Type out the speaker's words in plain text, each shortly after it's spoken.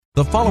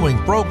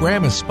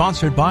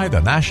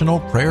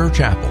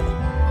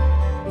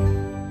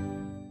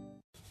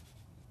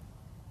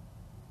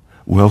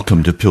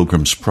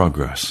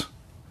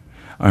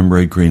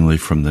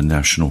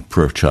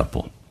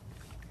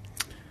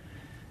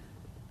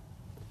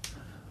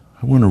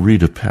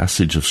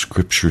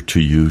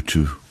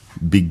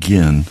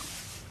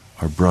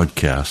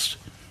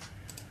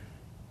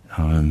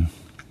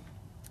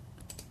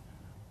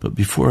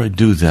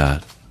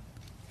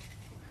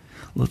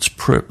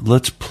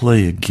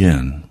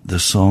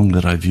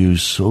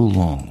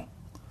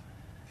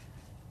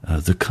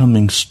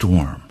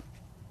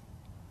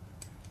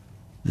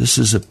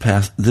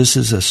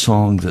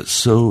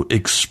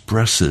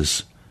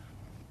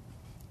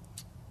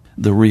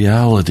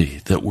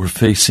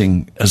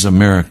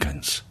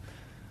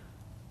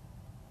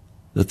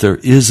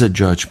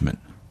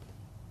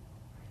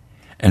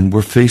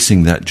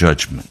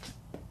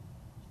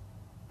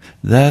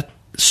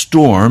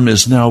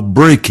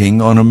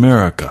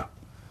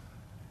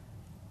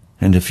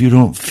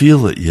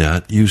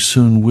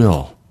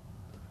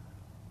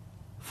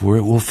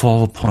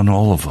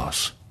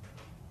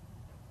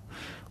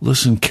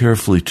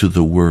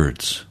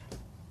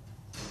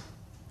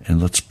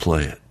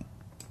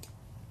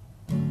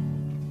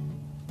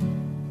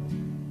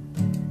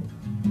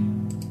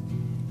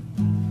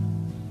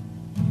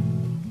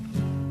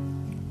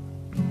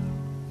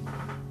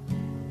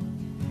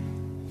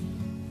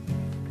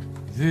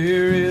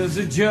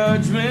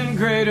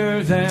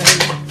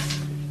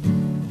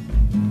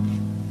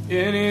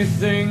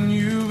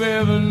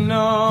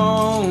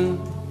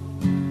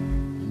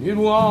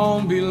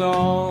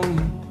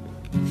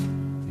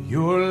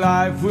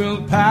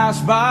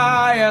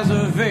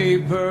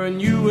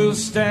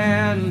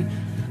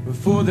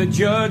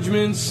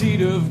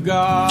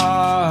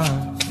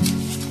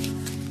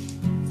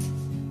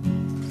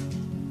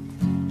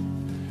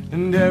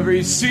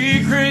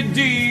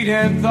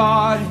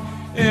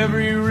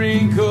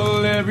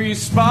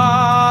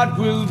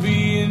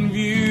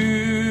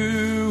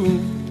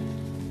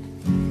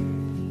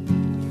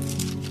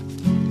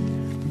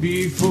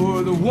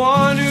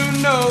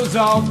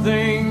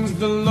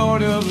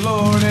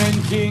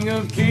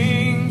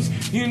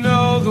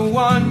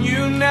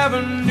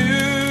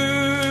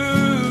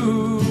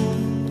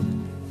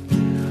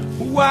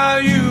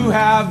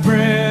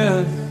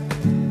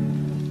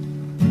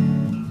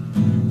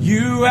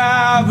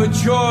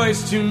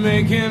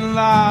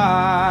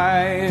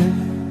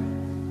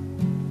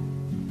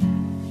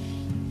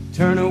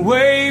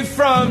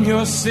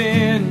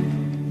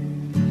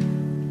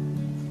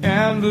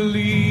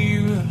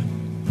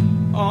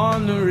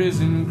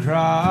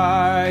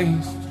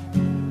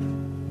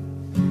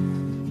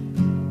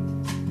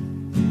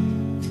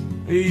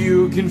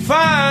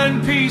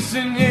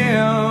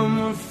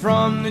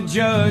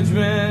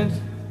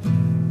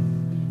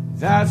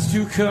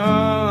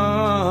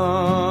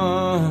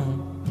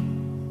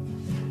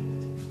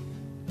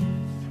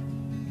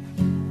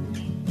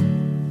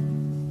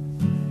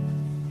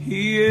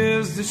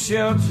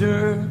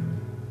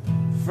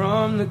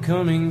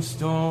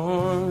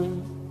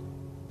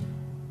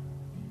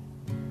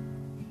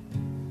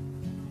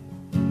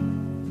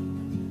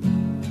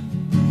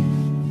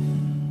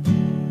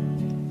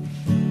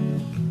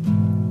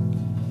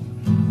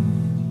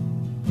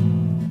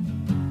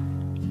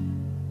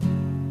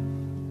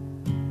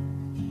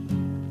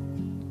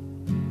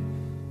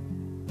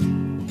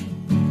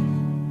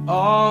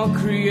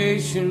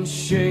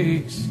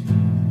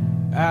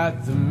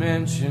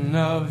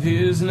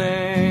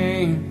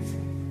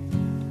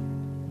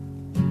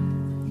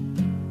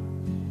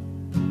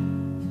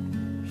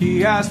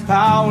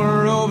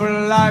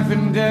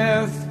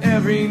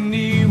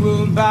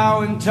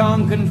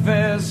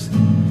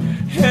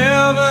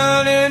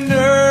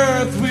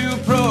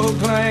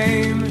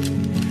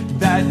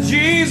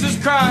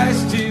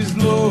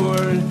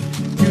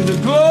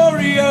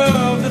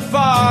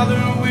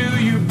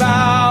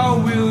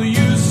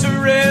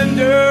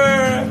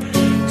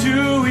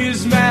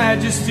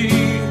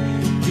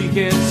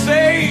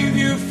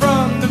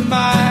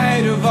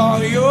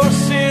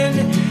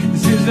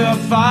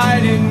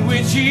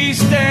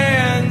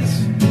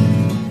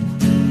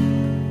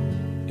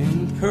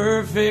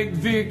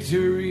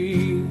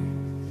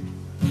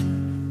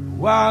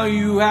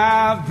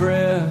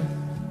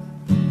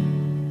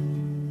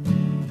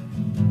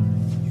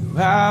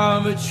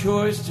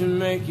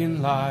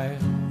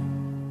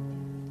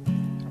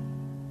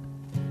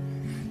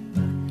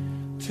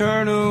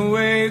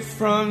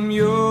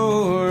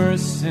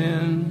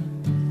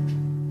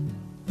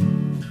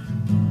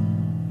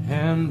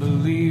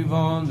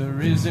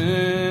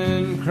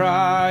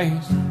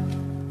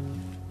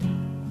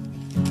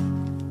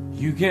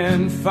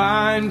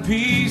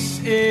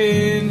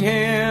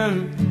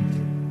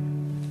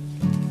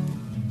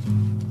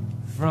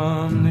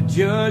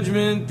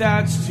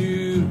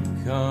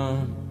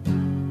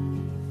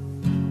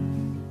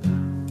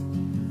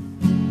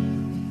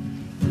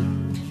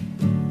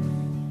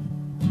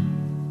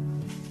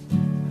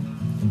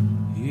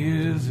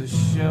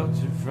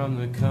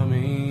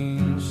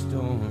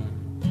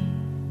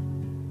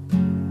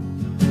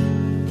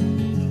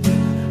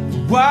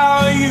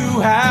while you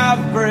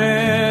have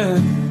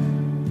breath.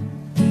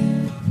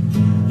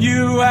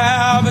 You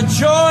have a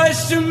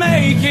choice to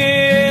make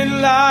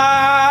in life.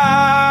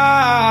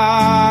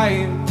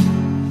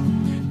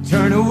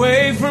 Turn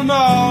away from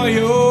all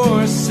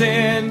your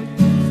sin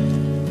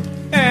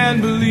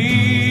and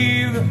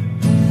believe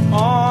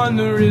on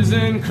the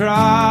risen Christ.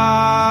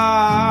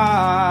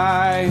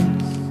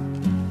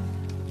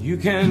 You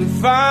can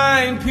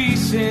find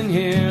peace in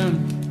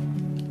Him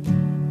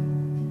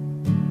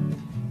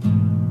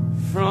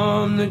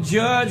from the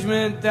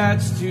judgment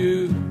that's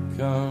to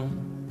come.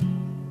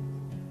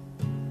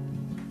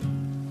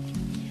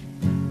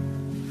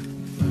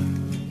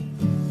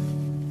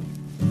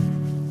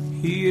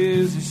 He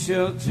is a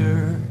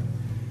shelter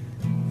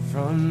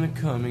from the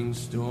coming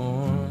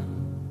storm.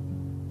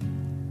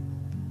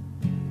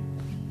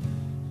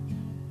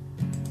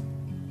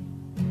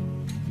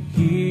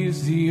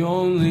 He's the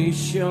only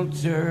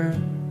shelter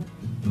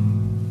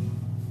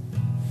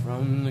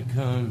from the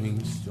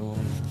coming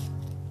storm.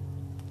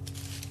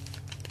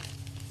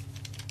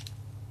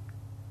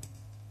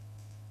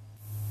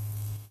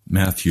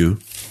 Matthew,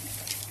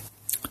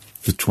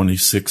 the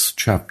 26th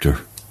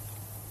chapter.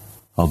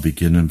 I'll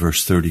begin in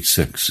verse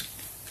 36.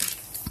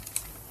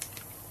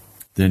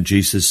 Then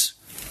Jesus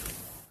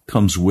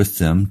comes with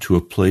them to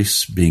a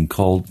place being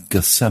called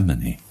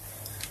Gethsemane.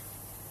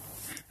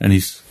 And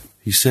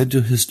he said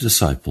to his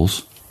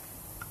disciples,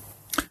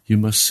 "You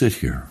must sit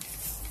here.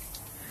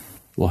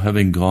 Well,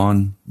 having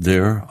gone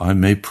there, I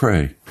may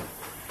pray."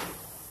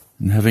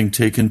 And having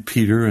taken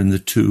Peter and the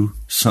 2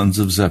 sons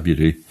of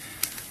Zebedee,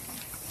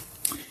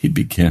 he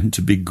began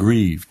to be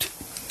grieved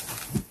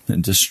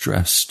and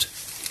distressed.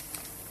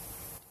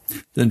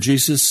 Then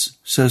Jesus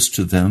says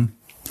to them,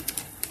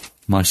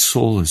 "My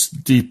soul is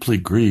deeply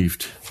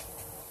grieved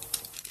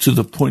to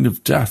the point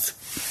of death.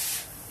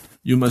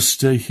 You must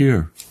stay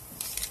here,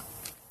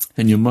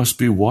 and you must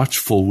be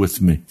watchful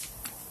with me."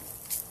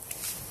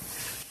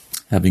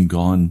 Having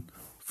gone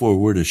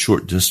forward a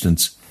short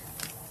distance,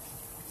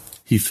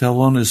 he fell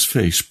on his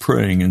face,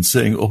 praying and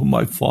saying, "Oh,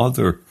 my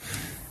Father,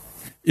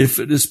 if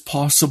it is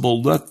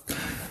possible,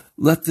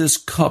 let this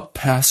cup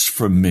pass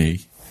from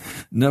me.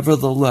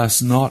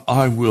 Nevertheless, not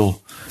I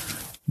will,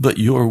 but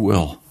your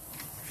will."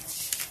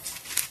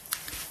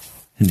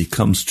 And he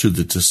comes to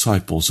the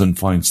disciples and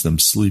finds them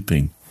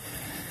sleeping,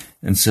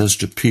 and says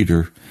to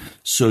Peter,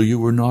 "So you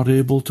were not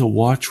able to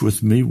watch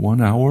with me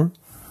 1 hour?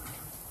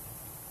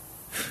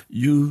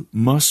 You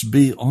must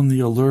be on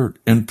the alert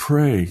and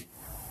pray,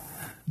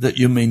 that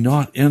you may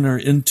not enter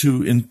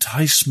into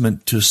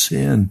enticement to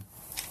sin.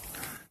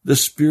 The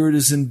spirit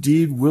is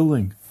indeed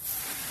willing,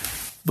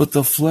 but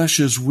the flesh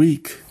is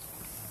weak."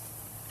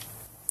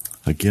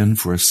 Again,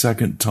 for a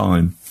second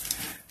time,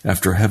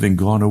 after having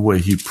gone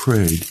away, he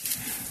prayed,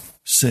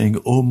 saying,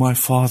 "O my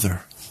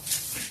Father,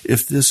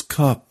 if this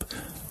cup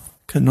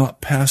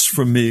cannot pass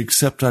from me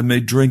except I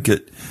may drink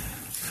it,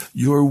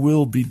 your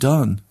will be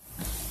done."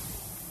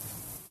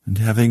 And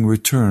having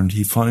returned,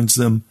 he finds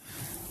them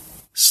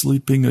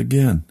sleeping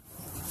again,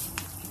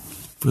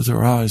 for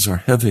their eyes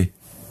are heavy.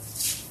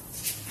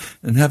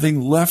 And having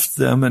left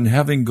them and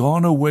having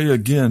gone away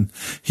again,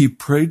 he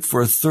prayed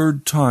for a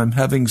 3rd time,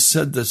 having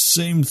said the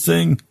same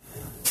thing.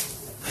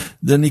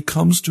 Then he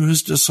comes to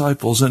his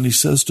disciples and he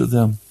says to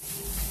them,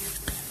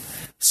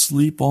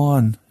 "Sleep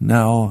on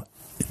now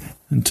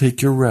and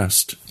take your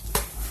rest.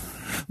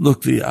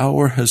 Look, the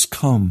hour has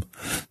come.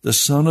 The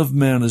Son of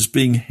Man is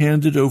being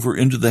handed over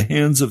into the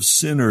hands of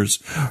sinners.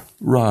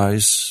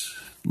 Rise,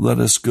 let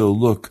us go.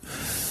 Look,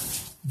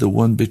 the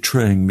one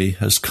betraying me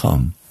has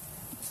come."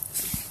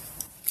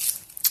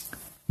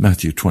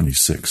 Matthew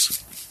 26.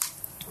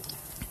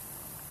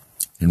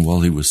 And while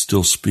he was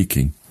still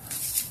speaking,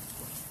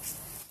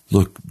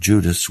 look,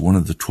 Judas, one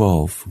of the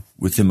 12,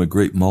 with him a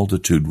great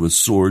multitude with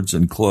swords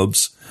and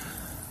clubs,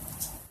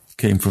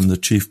 came from the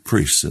chief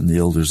priests and the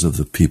elders of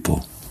the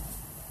people.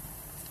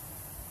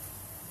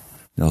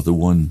 Now the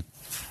one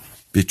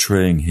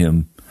betraying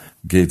him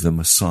gave them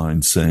a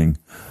sign, saying,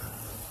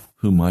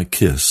 "Whom I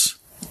kiss,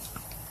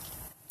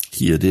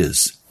 he it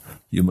is.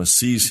 You must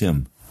seize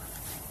him."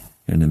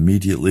 And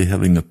immediately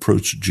having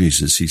approached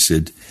Jesus, he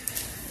said,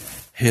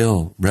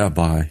 "Hail,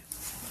 Rabbi,"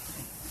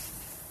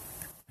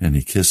 and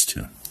he kissed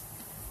him.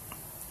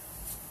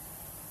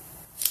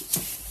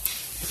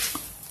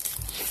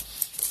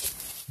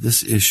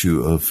 This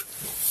issue of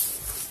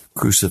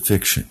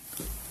crucifixion,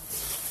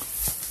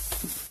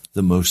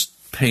 the most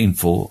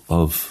painful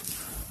of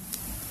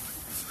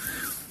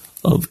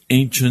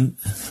ancient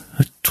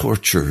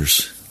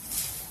tortures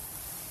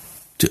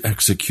to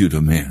execute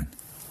a man.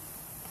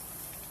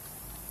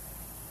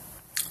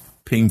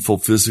 Painful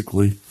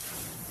physically,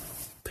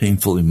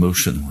 painful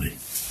emotionally,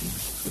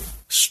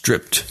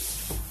 stripped,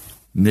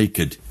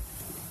 naked,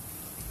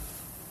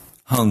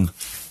 hung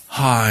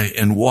high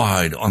and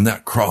wide on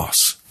that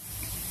cross.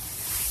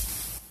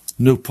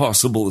 No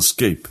possible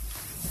escape.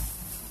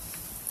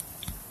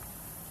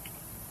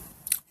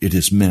 It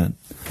is meant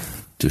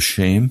to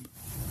shame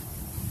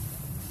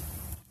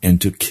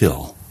and to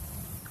kill.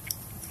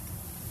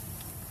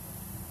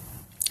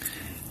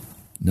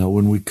 Now,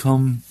 when we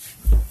come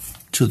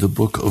to the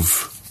book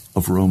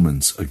of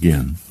Romans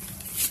again,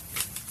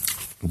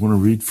 I want to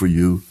read for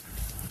you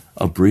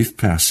a brief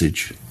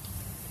passage.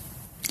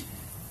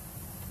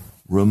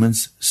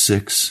 Romans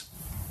 6.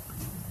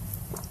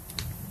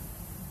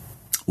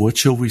 What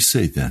shall we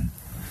say then?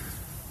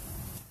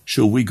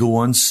 Shall we go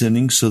on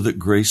sinning so that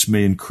grace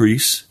may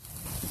increase?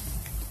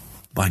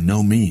 By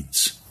no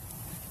means.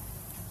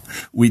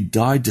 We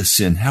died to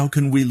sin. How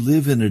can we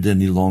live in it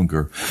any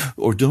longer?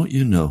 Or don't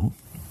you know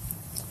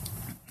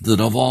that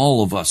of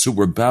all of us who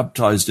were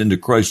baptized into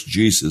Christ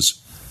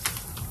Jesus,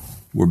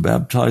 were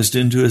baptized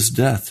into his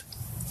death?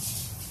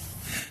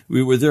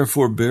 We were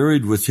therefore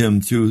buried with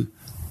him through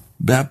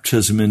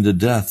baptism into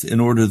death, in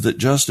order that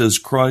just as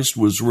Christ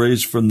was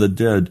raised from the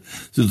dead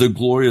through the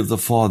glory of the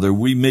Father,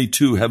 we may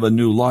too have a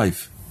new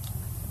life.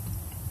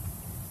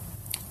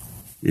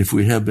 If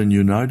we have been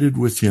united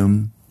with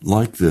him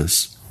like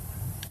this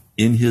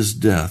in his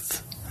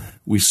death,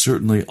 we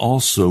certainly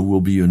also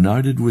will be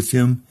united with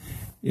him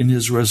in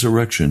his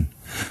resurrection.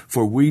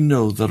 For we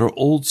know that our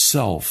old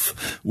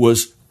self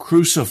was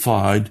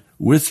crucified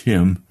with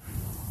him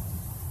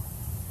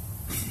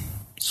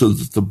so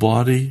that the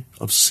body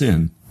of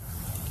sin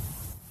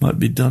might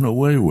be done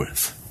away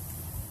with,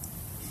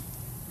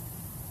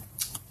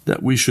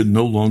 that we should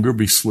no longer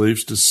be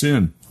slaves to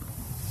sin,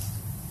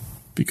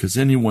 because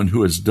anyone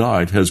who has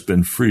died has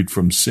been freed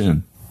from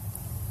sin.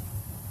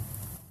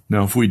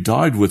 Now, if we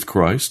died with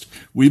Christ,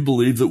 we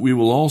believe that we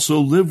will also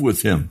live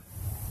with him.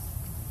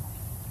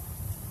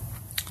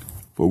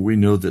 For we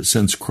know that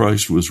since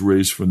Christ was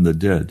raised from the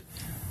dead,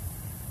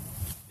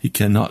 he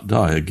cannot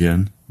die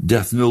again.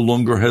 Death no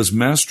longer has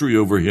mastery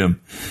over him.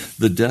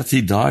 The death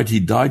he died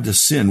to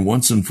sin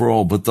once and for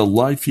all, but the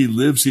life he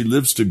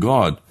lives to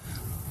God.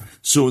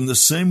 So in the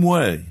same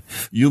way,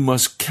 you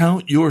must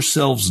count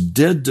yourselves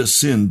dead to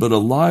sin, but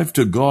alive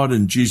to God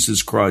in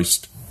Jesus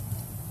Christ.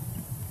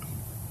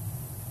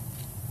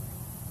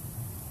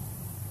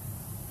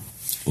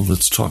 Well,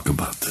 let's talk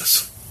about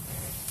this.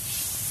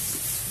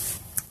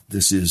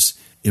 This is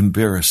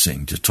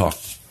embarrassing to talk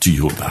to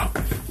you about,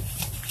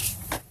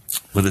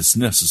 but it's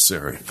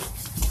necessary.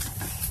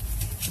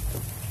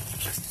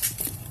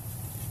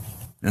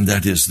 And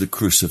that is the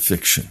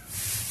crucifixion.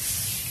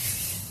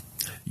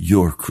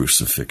 Your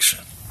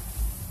crucifixion.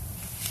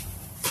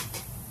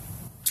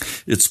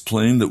 It's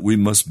plain that we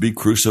must be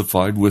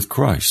crucified with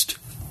Christ.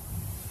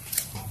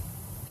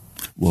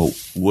 Well,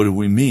 what do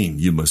we mean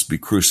you must be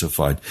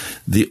crucified?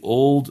 The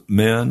old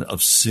man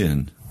of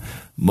sin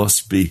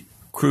must be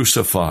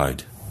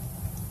crucified.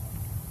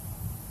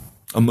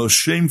 A most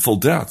shameful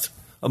death,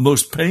 a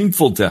most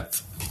painful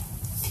death,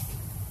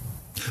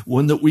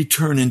 one that we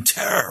turn in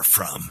terror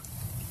from.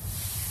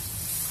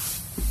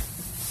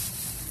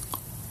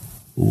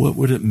 What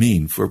would it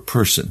mean for a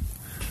person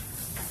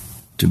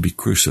to be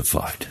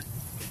crucified?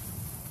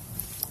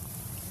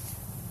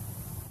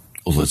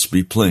 Well, let's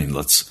be plain.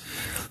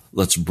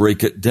 Let's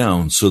break it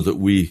down so that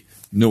we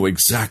know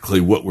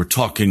exactly what we're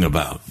talking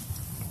about.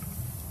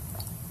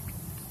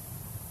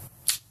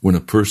 When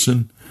a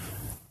person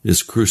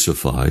is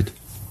crucified,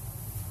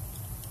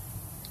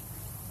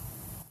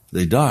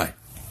 they die.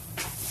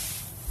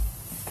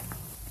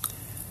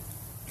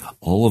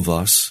 All of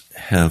us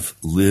have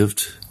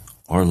lived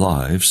our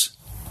lives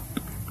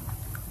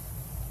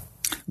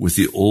with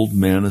the old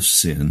man of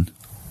sin,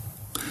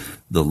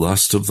 the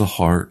lust of the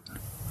heart,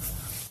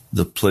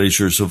 the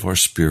pleasures of our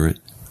spirit,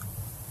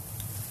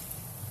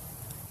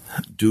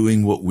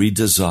 doing what we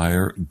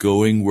desire,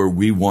 going where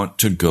we want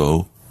to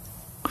go,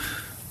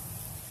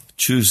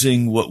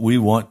 choosing what we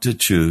want to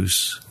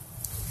choose.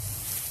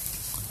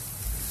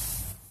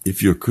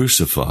 If you're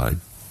crucified,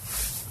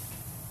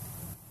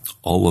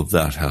 all of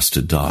that has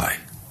to die.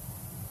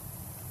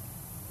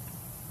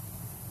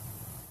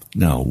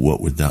 Now, what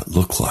would that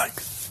look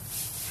like?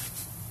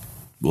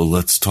 Well,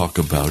 let's talk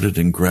about it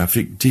in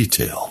graphic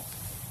detail.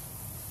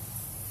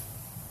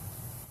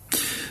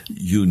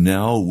 You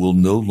now will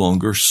no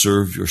longer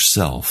serve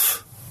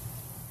yourself.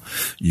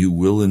 You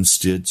will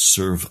instead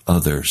serve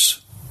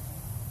others.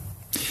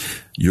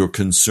 Your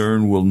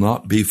concern will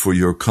not be for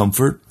your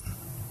comfort,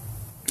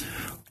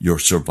 your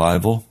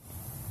survival,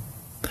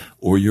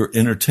 or your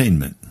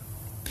entertainment.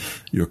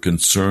 Your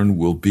concern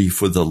will be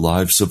for the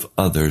lives of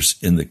others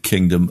in the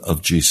kingdom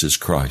of Jesus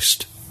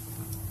Christ.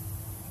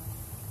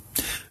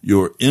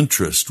 Your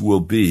interest will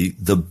be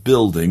the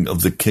building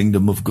of the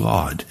kingdom of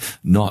God,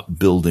 not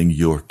building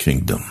your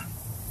kingdom.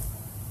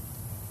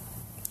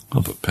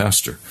 Oh, but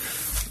Pastor,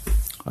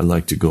 I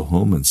like to go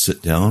home and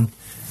sit down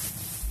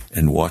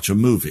and watch a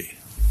movie.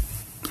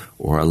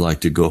 Or I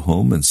like to go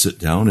home and sit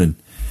down and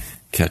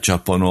catch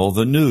up on all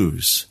the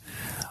news.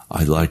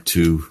 I like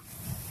to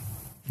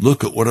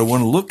look at what I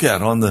want to look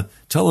at on the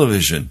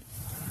television.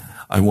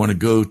 I want to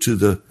go to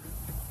the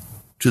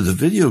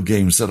video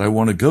games that I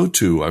want to go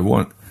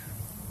to.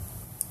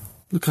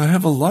 Look, I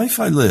have a life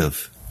I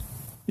live.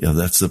 Yeah,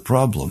 that's the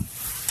problem.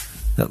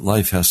 That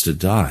life has to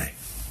die.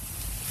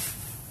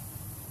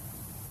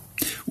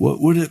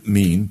 What would it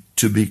mean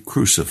to be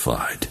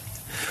crucified?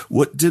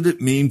 What did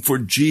it mean for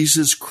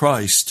Jesus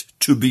Christ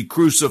to be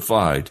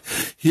crucified?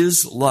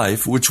 His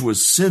life, which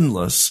was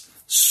sinless,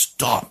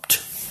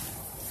 stopped.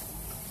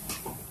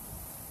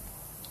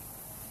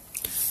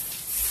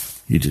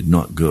 He did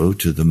not go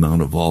to the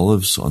Mount of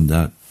Olives on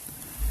that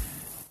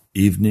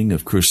evening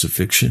of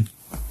crucifixion.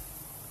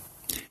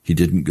 He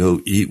didn't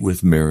go eat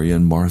with Mary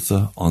and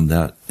Martha on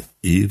that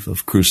eve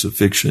of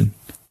crucifixion,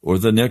 or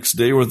the next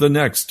day or the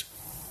next.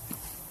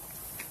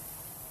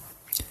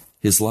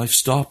 His life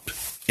stopped,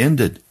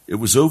 ended. It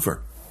was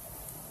over.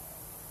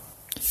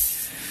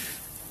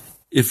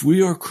 If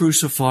we are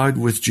crucified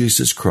with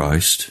Jesus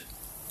Christ,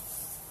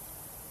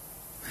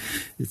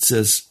 it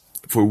says,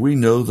 for we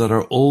know that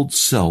our old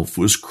self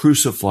was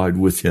crucified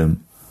with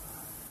him,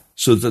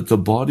 so that the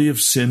body of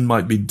sin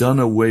might be done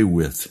away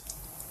with,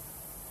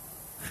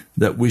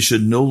 that we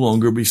should no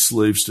longer be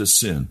slaves to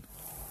sin.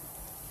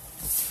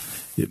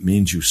 It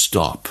means you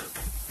stop.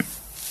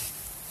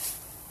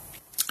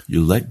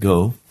 You let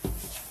go,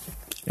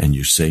 and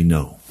you say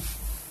no.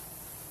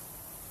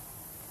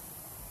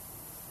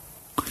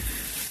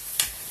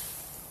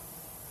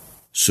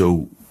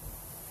 So,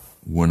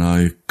 when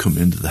I come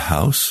into the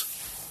house,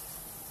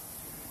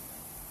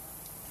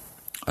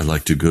 I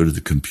like to go to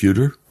the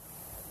computer.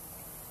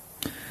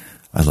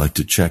 I like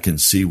to check and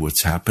see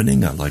what's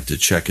happening. I like to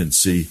check and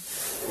see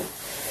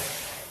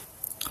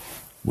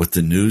what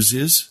the news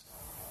is.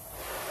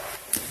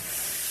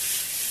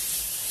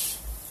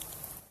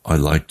 I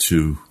like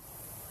to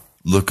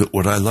look at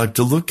what I like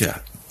to look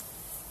at.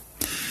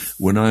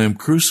 When I am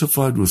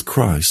crucified with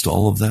Christ,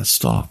 all of that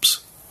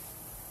stops.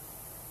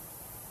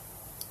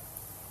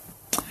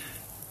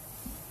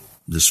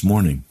 This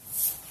morning,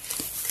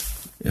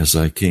 as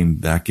I came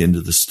back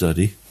into the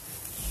study,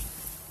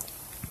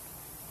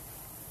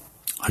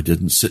 I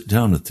didn't sit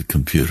down at the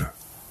computer.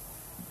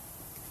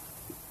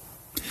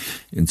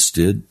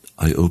 Instead,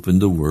 I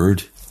opened the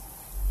Word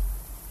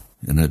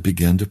and I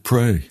began to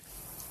pray.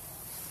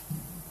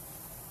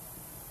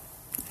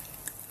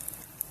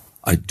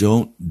 I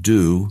don't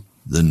do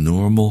the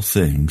normal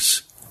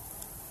things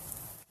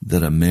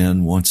that a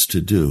man wants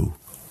to do.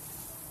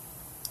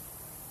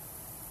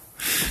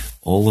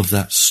 All of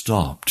that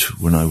stopped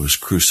when I was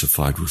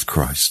crucified with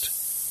Christ.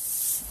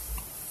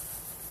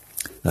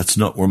 That's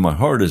not where my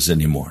heart is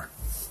anymore.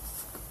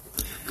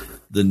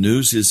 The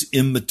news is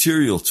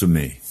immaterial to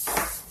me.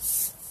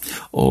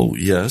 Oh,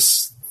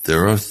 yes,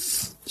 there are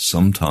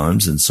some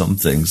times and some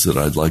things that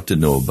I'd like to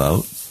know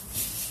about.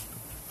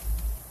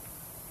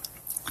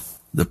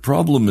 The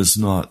problem is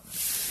not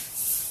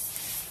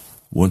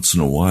once in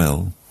a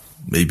while,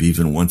 maybe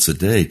even once a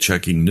day,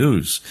 checking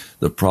news.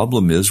 The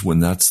problem is when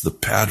that's the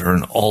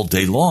pattern all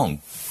day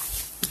long.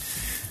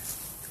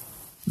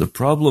 The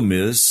problem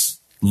is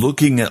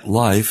looking at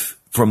life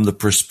from the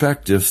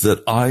perspective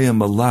that I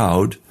am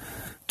allowed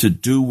to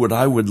do what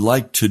I would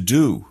like to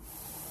do.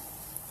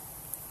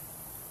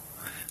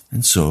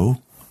 And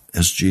so,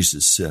 as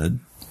Jesus said,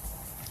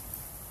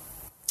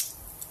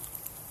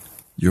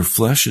 your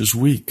flesh is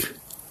weak.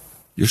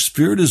 Your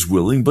spirit is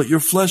willing, but your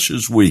flesh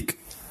is weak.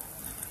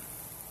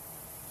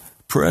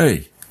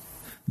 Pray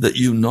that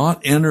you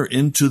not enter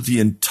into the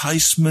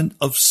enticement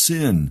of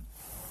sin.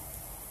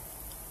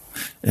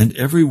 And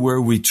everywhere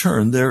we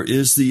turn, there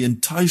is the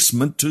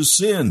enticement to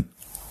sin.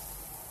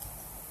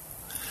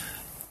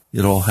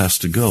 It all has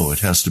to go. It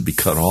has to be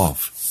cut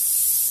off.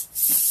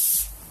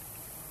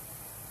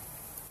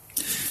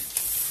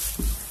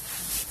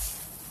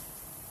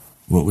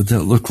 What would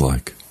that look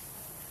like?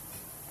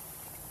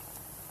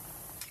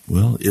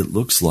 Well, it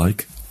looks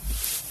like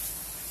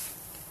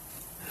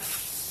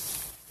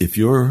if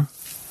you're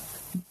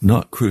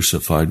not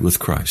crucified with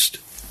Christ,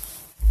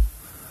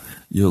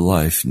 your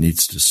life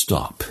needs to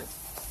stop.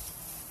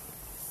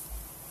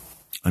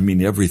 I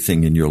mean,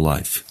 everything in your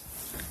life,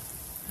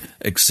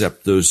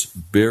 except those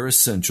bare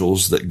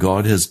essentials that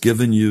God has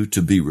given you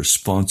to be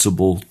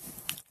responsible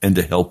and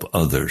to help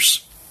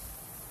others.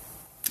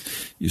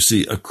 You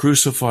see, a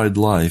crucified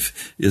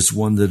life is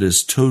one that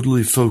is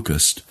totally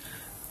focused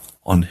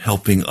on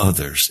helping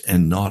others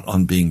and not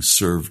on being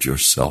served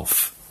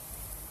yourself.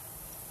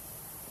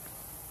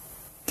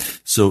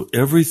 So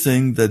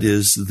everything that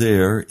is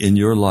there in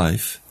your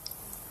life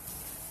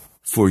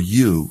for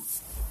you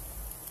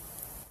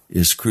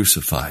is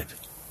crucified.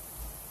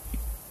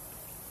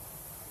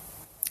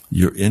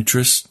 Your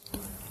interest,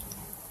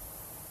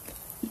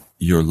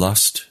 your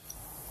lust,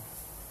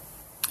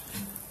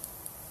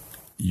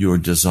 your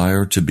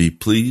desire to be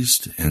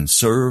pleased and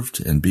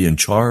served and be in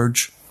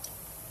charge,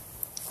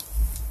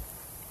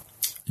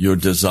 your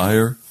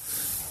desire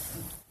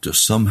to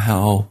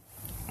somehow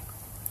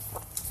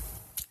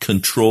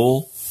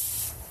control,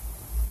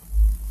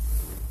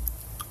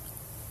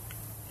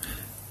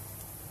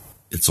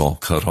 it's all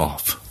cut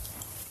off.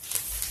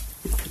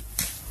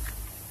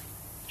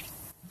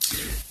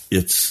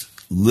 It's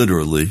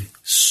literally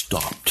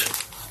stopped.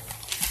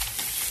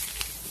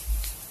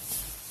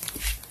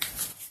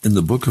 In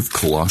the book of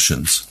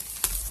Colossians,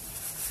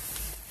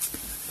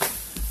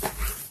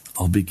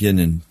 I'll begin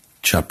in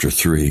chapter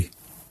 3,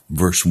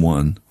 verse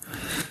 1.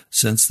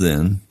 Since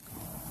then,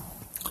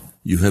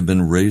 you have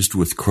been raised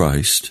with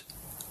Christ.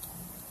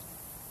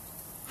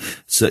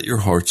 Set your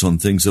hearts on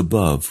things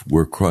above,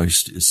 where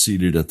Christ is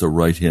seated at the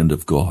right hand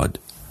of God.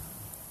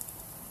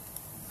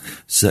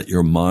 Set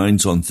your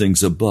minds on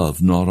things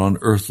above, not on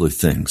earthly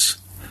things.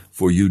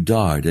 For you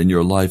died, and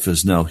your life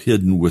is now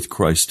hidden with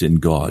Christ in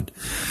God.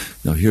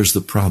 Now here's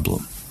the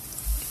problem.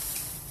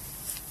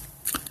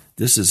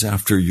 This is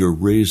after you're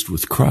raised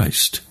with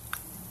Christ.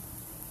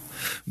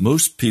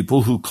 Most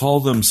people who call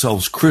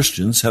themselves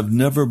Christians have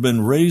never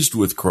been raised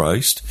with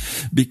Christ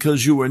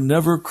because you were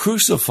never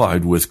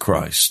crucified with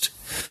Christ.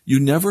 You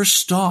never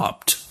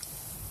stopped.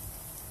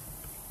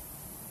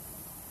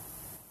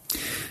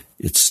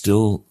 It's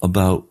still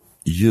about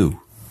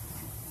you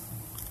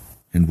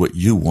and what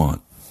you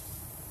want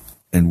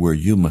and where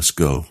you must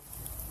go.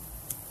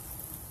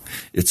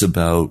 It's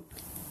about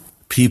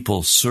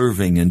people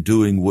serving and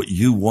doing what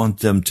you want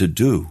them to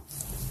do.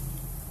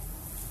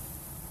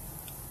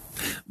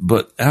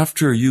 But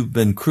after you've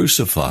been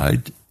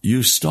crucified,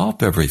 you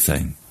stop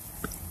everything.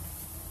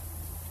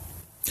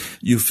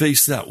 You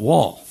face that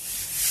wall.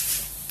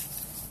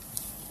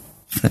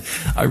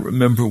 I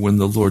remember when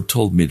the Lord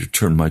told me to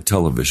turn my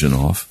television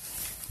off,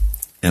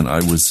 and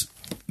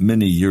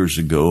many years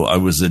ago, I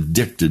was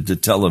addicted to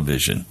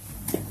television.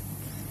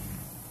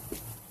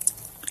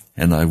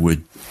 And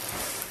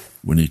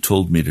when he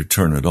told me to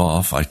turn it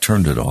off, I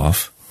turned it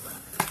off.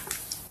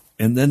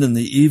 And then in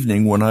the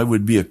evening, when I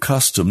would be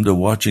accustomed to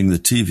watching the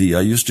TV,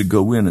 I used to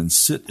go in and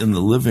sit in the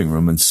living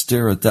room and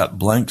stare at that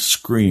blank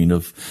screen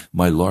of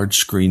my large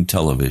screen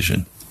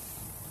television.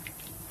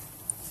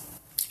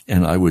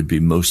 And I would be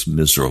most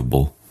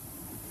miserable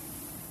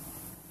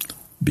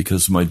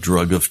because my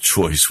drug of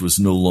choice was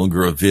no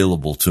longer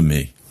available to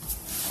me.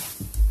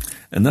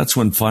 And that's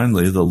when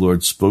finally the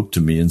Lord spoke to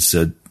me and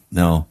said,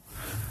 "Now,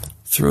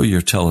 throw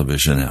your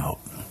television out.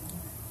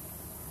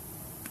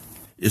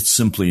 It's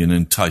simply an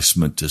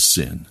enticement to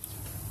sin."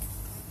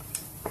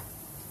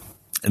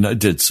 And I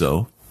did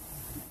so.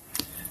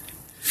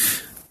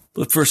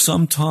 But for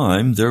some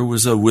time, there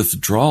was a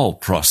withdrawal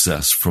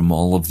process from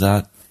all of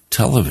that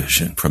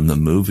television, from the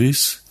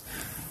movies,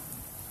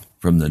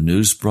 from the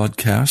news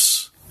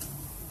broadcasts,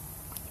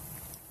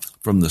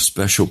 from the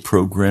special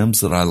programs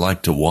that I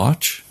like to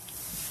watch.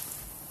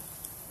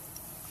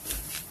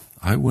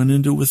 I went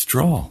into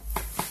withdrawal.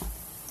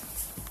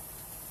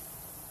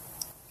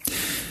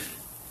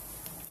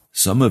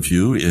 Some of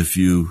you, if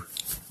you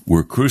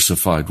were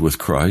crucified with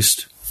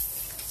Christ,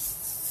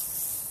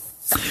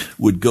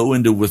 would go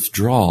into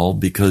withdrawal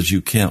because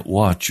you can't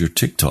watch your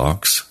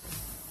TikToks.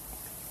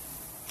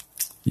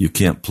 You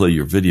can't play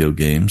your video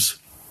games.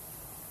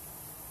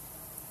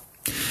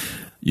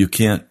 You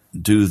can't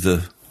do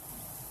the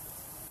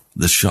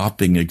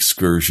shopping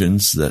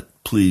excursions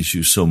that please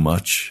you so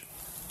much.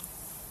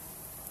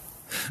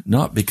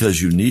 Not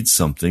because you need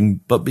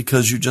something, but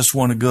because you just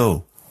want to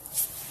go.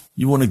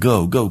 You want to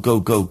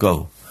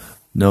go.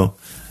 No,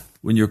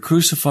 when you're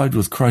crucified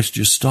with Christ,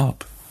 you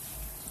stop.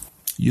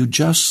 You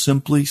just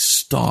simply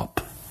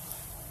stop.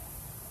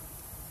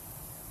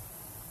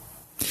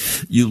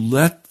 You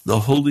let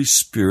the Holy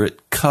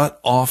Spirit cut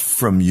off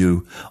from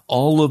you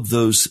all of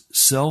those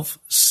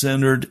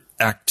self-centered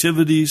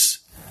activities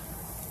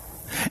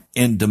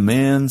and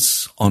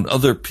demands on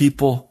other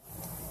people,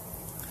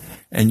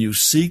 and you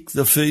seek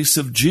the face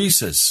of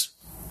Jesus.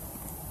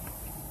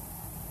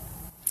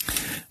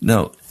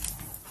 Now,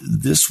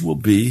 this will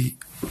be,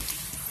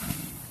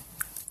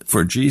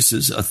 for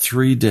Jesus, a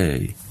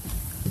 3-day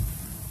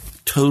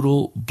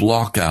total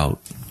block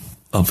out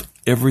of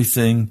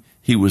everything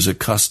he was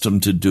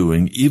accustomed to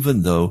doing,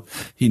 even though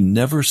he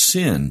never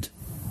sinned.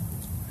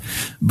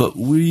 But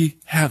we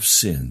have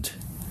sinned,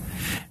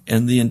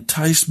 and the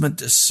enticement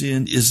to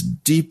sin is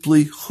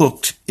deeply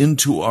hooked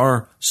into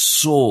our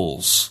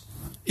souls,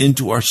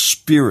 into our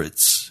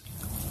spirits.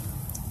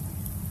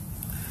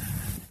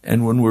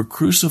 And when we're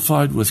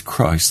crucified with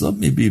Christ, let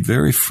me be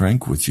very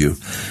frank with you.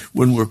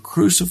 When we're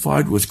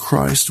crucified with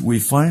Christ, we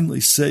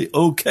finally say,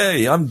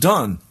 "Okay, I'm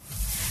done."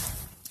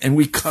 And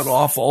we cut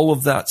off all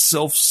of that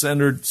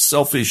self-centered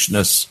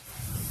selfishness.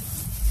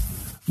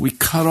 We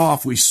cut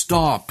off, we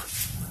stop.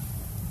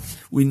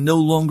 We no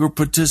longer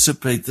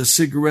participate. The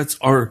cigarettes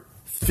are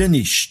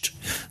finished.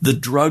 The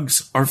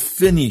drugs are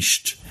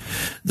finished.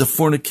 The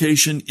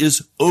fornication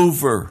is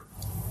over.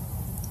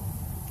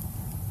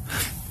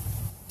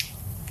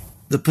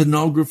 The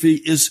pornography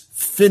is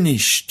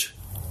finished.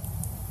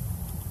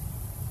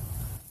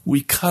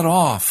 We cut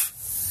off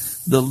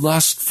the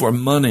lust for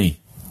money.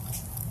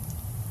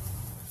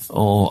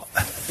 Oh,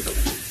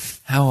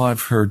 how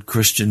I've heard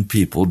Christian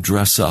people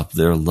dress up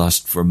their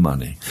lust for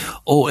money.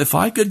 Oh, if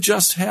I could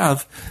just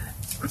have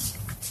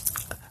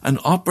an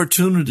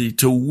opportunity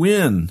to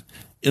win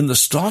in the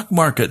stock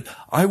market,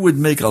 I would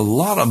make a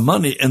lot of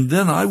money, and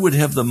then I would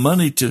have the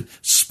money to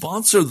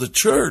sponsor the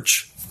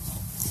church.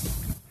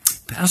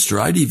 Pastor,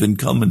 I'd even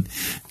come and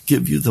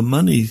give you the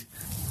money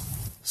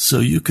so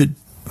you could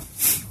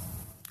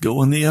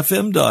go on the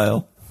FM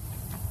dial.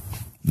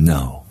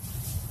 No,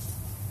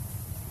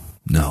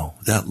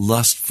 that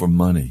lust for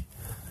money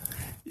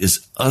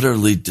is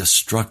utterly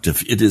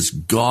destructive. It is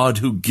God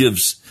who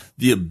gives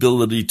the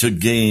ability to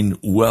gain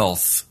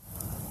wealth.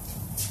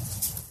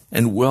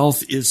 And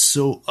wealth is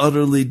so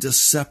utterly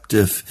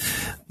deceptive.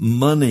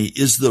 Money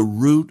is the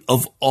root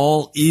of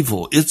all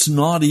evil. It's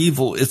not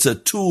evil, it's a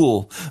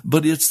tool,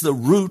 but it's the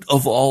root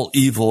of all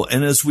evil.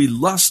 And as we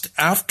lust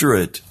after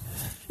it,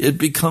 it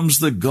becomes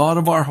the god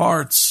of our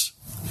hearts.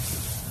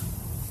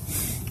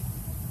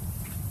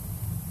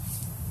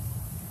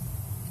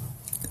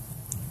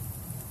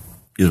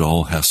 It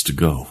all has to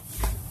go.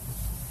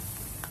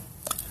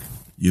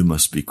 You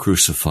must be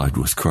crucified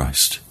with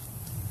Christ.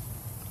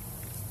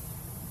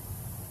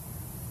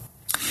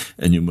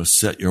 And you must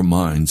set your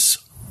minds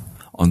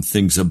on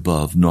things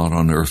above, not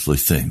on earthly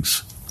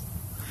things.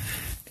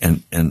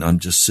 And I'm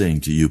just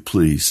saying to you,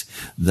 please,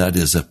 that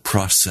is a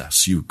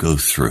process you go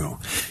through.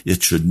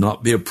 It should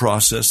not be a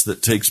process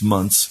that takes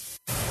months.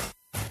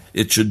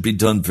 It should be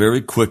done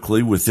very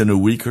quickly, within a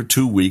week or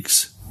 2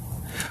 weeks,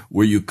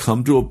 where you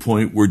come to a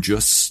point where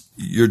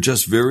you're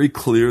just very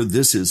clear,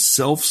 this is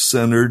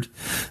self-centered,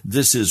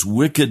 this is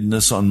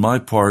wickedness on my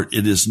part,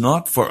 it is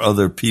not for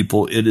other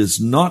people, it is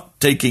not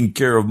taking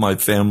care of my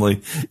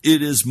family,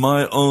 it is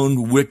my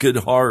own wicked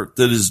heart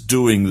that is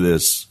doing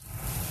this.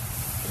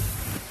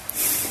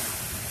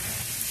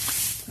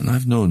 And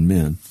I've known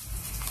men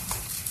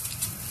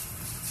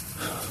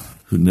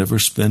who never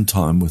spend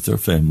time with their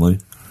family.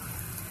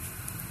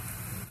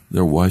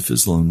 Their wife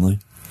is lonely.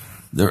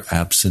 They're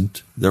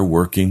absent. They're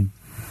working.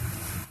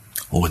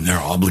 Oh, and they're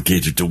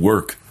obligated to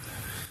work.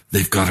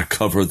 They've got to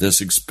cover this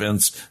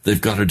expense.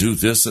 They've got to do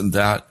this and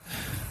that.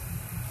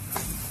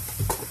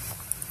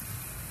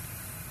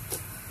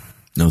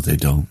 No, they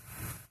don't.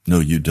 No,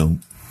 you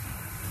don't.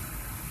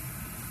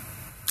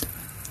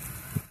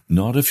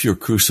 Not if you're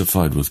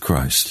crucified with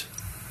Christ.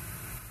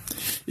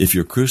 If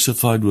you're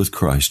crucified with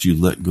Christ, you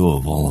let go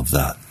of all of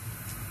that.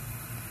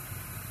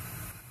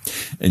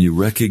 And you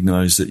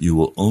recognize that you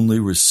will only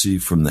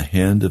receive from the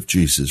hand of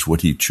Jesus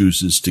what he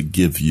chooses to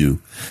give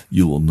you.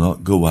 You will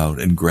not go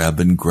out and grab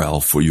and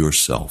growl for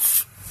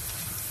yourself.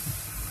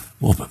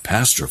 Well, but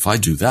Pastor, if I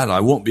do that,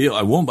 I won't.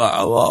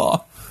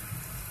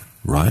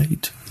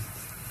 Right.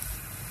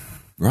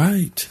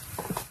 Right.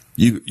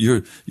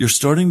 You're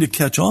starting to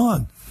catch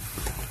on.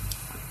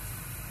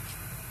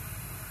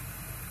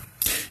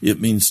 It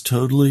means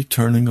totally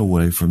turning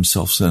away from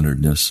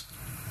self-centeredness.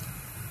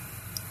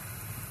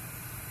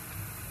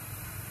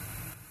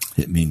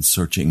 It means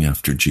searching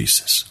after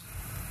Jesus.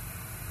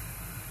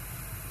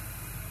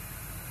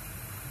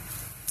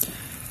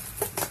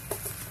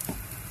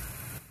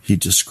 He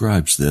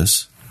describes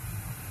this.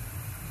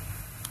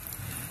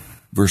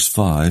 Verse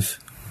 5,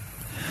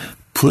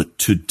 put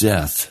to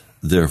death,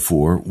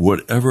 therefore,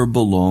 whatever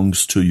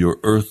belongs to your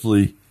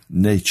earthly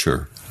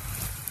nature.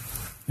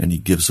 And he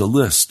gives a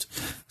list.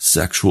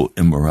 Sexual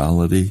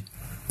immorality,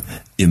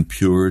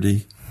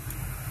 impurity,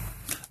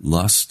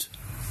 lust,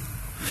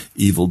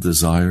 evil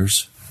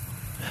desires,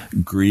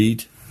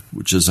 greed,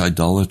 which is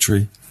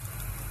idolatry.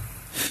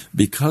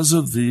 Because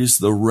of these,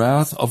 the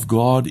wrath of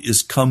God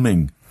is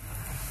coming.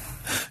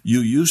 You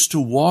used to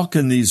walk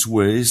in these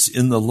ways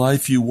in the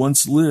life you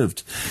once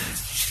lived.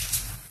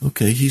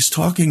 Okay, he's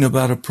talking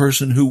about a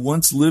person who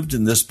once lived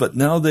in this, but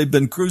now they've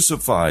been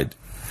crucified.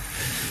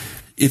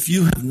 If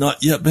you have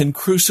not yet been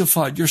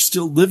crucified, you're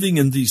still living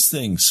in these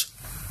things.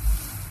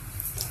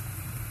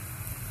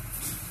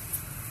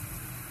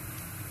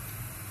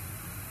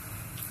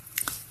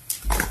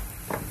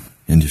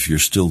 And if you're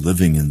still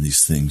living in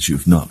these things,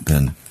 you've not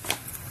been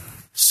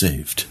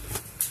saved.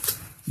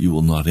 You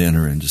will not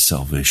enter into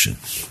salvation.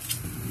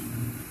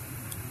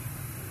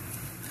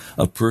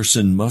 A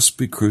person must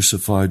be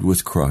crucified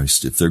with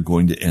Christ if they're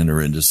going to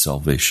enter into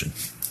salvation.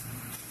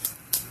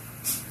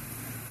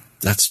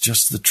 That's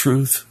just the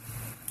truth.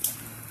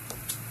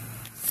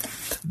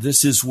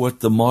 This is what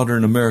the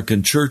modern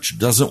American church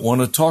doesn't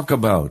want to talk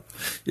about.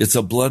 It's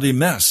a bloody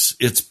mess.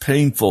 It's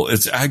painful.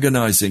 It's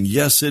agonizing.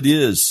 Yes, it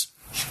is.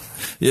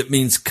 It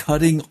means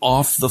cutting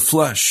off the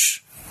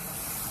flesh.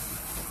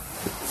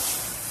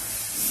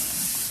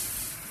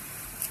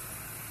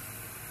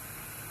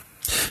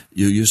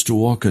 You used to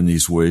walk in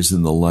these ways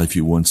in the life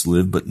you once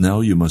lived, but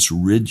now you must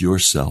rid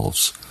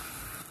yourselves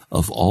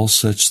of all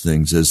such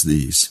things as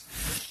these: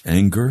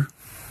 anger,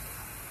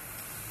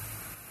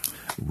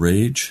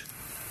 rage,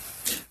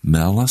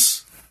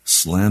 malice,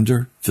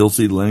 slander,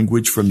 filthy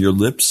language from your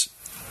lips,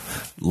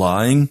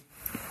 lying.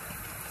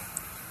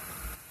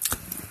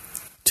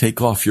 Take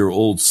off your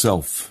old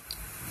self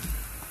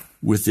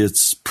with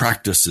its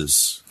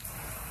practices,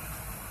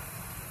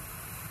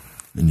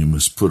 and you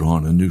must put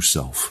on a new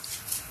self,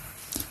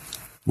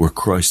 where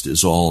Christ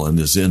is all and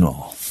is in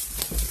all.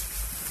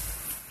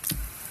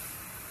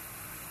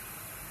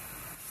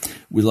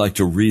 We like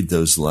to read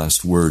those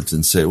last words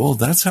and say, well,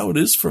 that's how it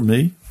is for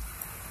me.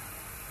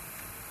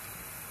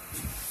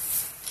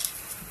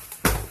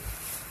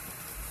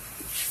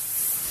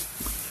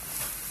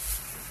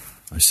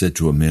 I said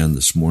to a man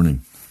this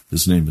morning,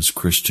 his name is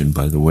Christian,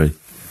 by the way.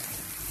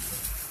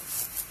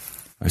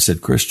 I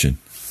said, Christian,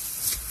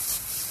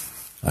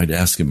 I'd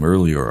asked him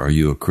earlier, are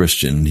you a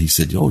Christian? And he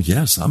said, oh,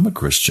 yes, I'm a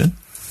Christian.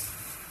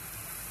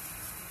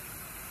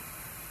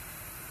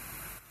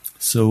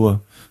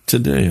 So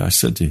today I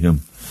said to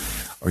him,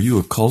 are you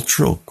a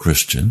cultural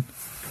Christian?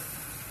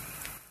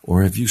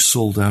 Or have you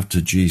sold out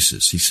to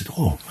Jesus? He said,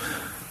 oh,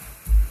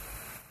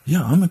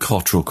 yeah, I'm a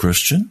cultural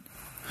Christian.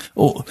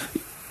 Oh,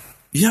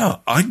 yeah,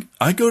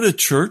 I go to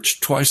church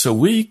twice a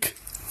week.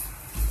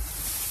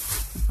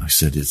 I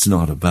said, it's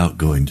not about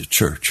going to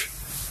church.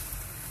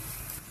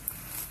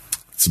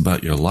 It's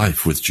about your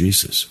life with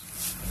Jesus.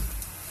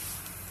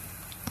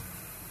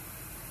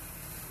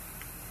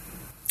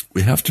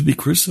 We have to be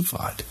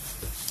crucified.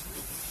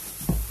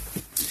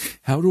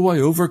 How do I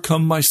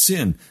overcome my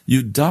sin?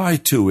 You die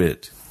to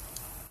it.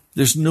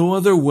 There's no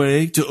other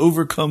way to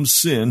overcome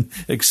sin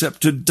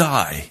except to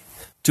die,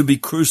 to be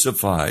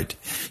crucified.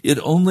 It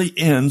only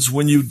ends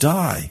when you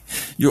die.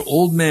 Your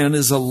old man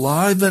is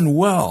alive and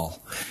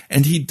well,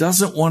 and he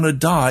doesn't want to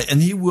die,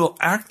 and he will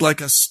act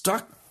like a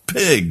stuck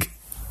pig.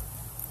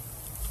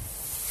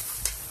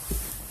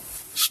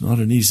 It's not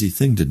an easy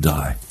thing to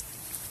die.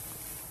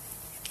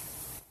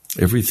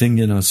 Everything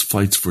in us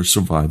fights for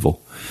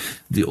survival.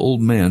 The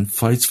old man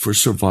fights for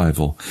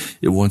survival.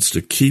 It wants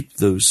to keep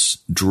those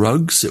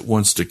drugs. It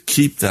wants to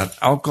keep that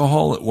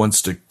alcohol. It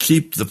wants to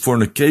keep the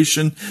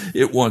fornication.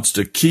 It wants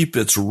to keep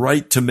its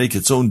right to make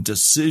its own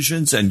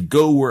decisions and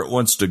go where it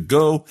wants to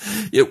go.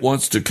 It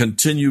wants to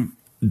continue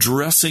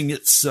dressing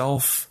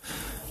itself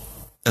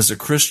as a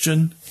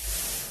Christian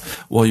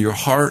while your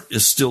heart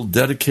is still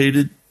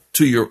dedicated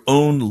to your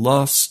own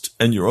lust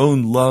and your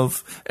own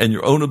love and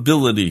your own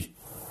ability.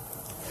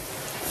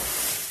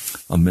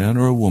 A man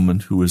or a woman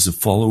who is a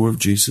follower of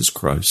Jesus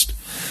Christ,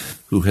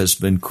 who has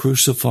been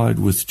crucified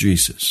with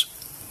Jesus,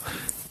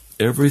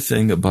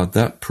 everything about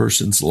that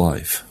person's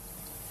life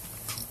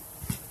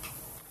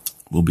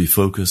will be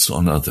focused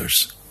on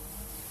others.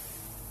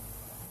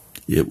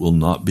 It will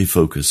not be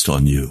focused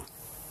on you.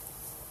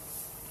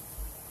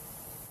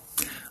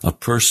 A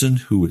person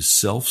who is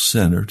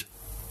self-centered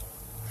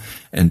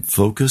and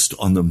focused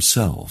on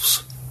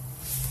themselves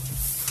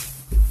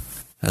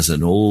has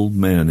an old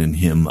man in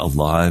him,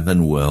 alive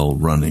and well,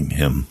 running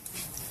him.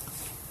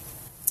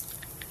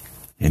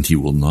 And he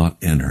will not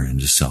enter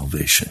into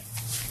salvation.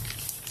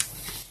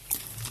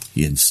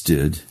 He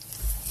instead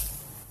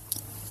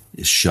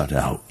is shut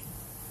out.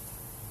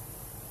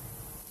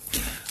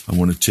 I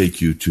want to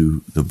take you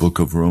to the book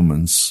of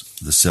Romans,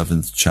 the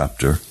 7th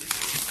chapter.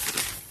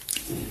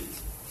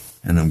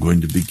 And I'm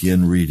going to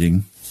begin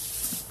reading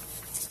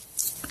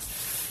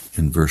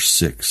in verse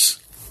 6.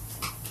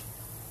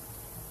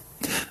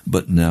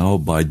 But now,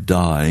 by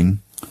dying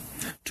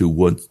to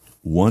what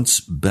once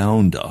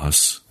bound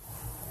us,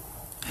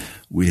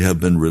 we have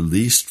been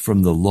released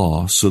from the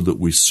law so that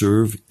we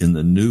serve in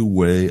the new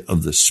way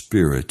of the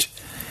Spirit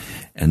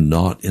and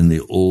not in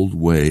the old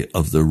way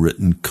of the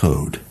written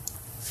code.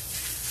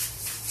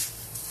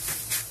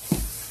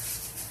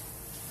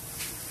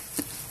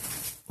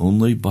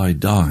 Only by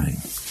dying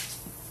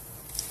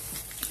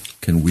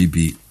can we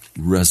be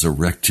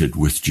resurrected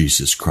with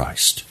Jesus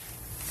Christ.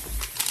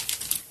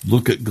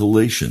 Look at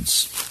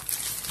Galatians.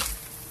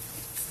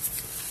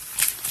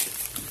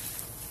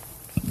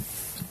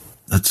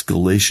 That's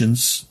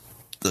Galatians,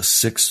 the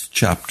 6th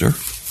chapter.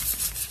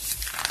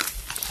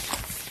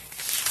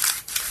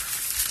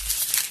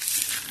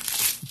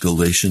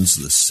 Galatians,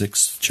 the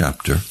 6th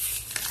chapter.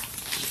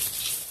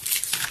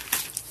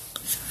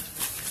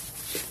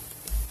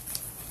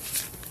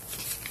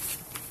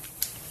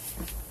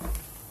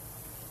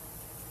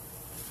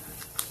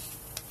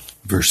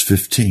 Verse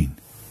 15.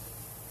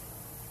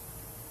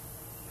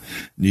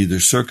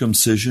 Neither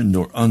circumcision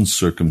nor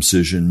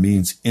uncircumcision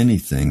means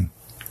anything.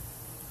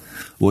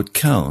 What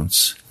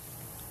counts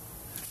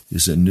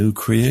is a new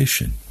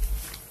creation.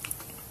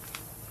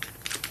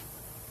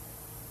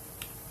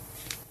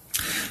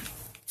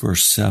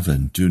 Verse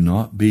 7, do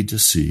not be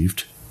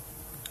deceived.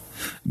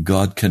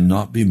 God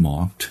cannot be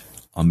mocked.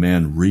 A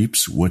man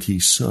reaps what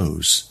he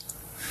sows.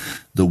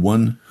 The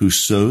one who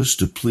sows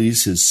to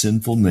please his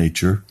sinful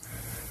nature,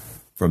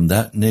 from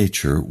that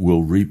nature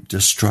will reap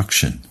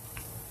destruction.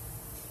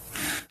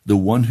 The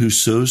one who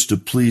sows to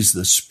please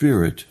the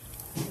Spirit,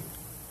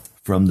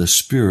 from the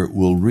Spirit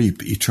will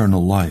reap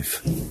eternal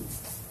life.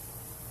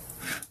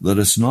 Let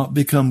us not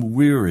become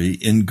weary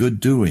in good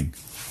doing,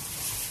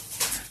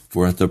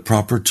 for at the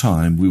proper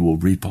time we will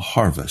reap a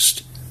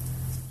harvest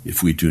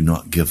if we do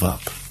not give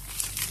up.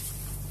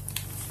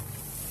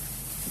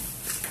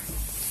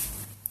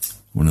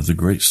 One of the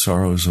great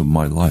sorrows of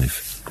my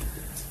life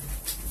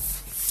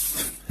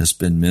has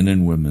been men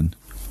and women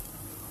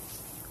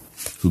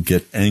who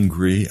get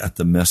angry at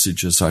the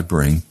messages I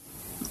bring.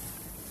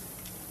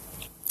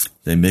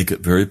 They make it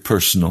very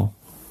personal,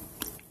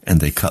 and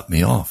they cut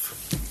me off.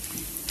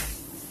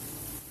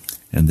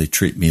 And they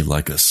treat me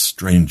like a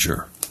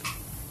stranger.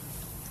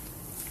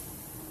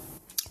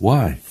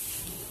 Why?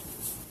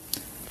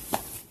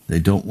 They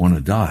don't want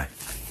to die.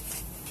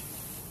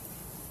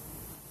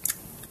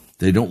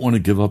 They don't want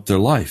to give up their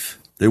life.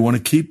 They want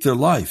to keep their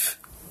life.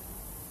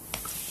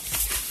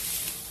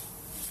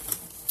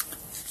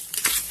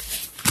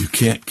 you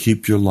can't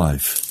keep your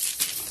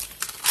life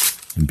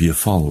and be a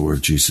follower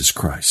of Jesus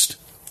Christ.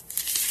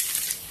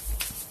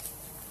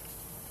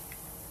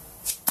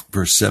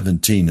 Verse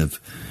 17 of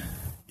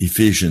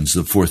Ephesians,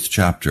 the 4th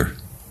chapter.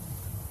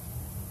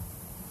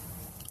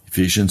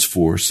 Ephesians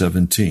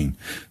 4:17.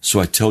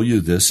 So I tell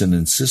you this and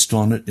insist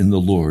on it in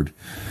the Lord.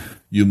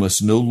 You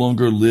must no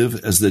longer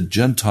live as the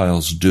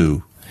Gentiles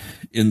do,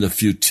 in the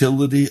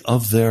futility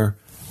of their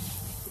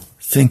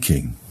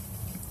thinking.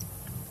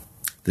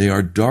 They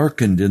are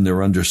darkened in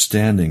their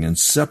understanding and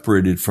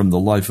separated from the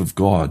life of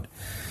God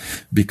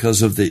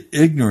because of the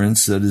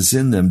ignorance that is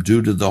in them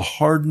due to the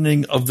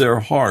hardening of their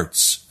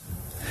hearts.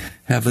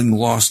 Having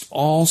lost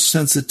all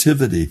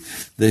sensitivity,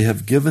 they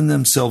have given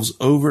themselves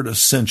over to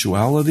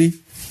sensuality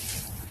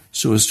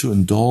so as to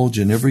indulge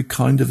in every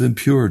kind of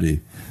impurity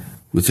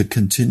with a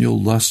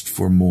continual lust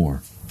for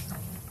more.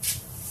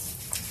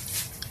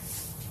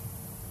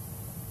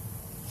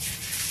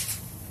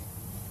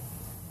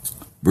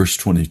 Verse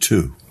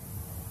 22.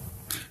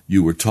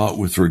 You were taught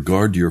with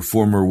regard to your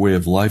former way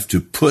of life to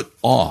put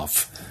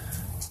off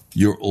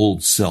your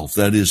old self.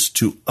 That is,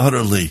 to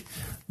utterly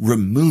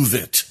remove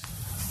it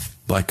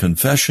by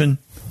confession,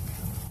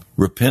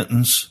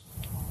 repentance,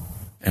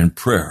 and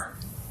prayer.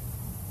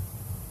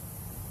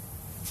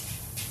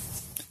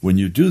 When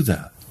you do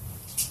that,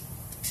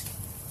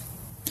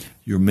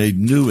 you're made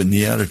new in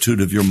the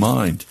attitude of your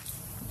mind.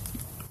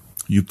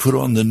 You put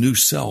on the new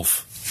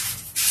self.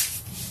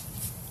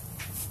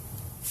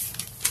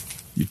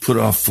 You put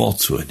off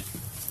falsehood.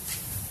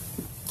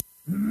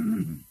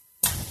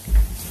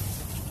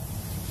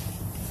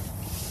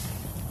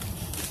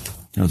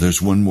 Now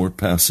there's one more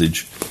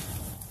passage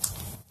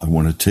I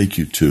want to take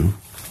you to,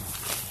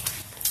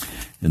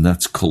 and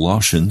that's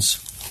Colossians,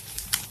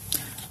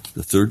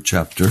 the 3rd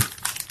chapter.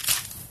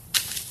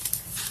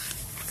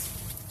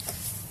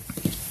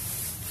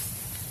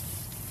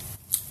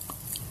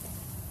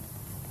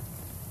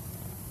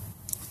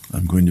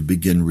 I'm going to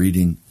begin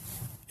reading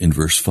in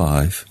verse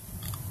 5.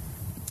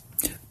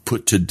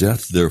 Put to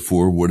death,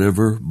 therefore,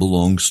 whatever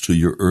belongs to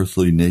your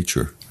earthly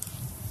nature: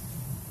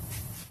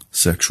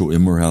 sexual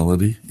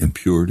immorality,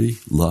 impurity,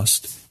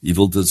 lust,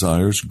 evil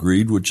desires,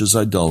 greed, which is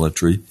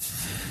idolatry.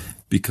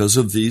 Because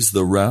of these,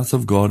 the wrath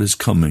of God is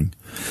coming.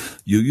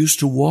 You used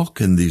to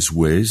walk in these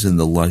ways in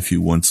the life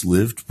you once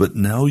lived, but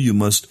now you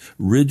must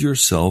rid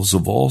yourselves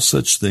of all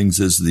such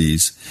things as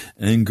these: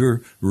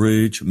 anger,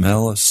 rage,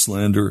 malice,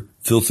 slander,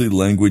 filthy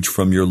language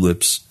from your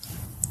lips.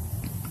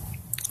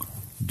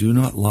 Do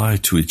not lie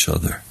to each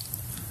other,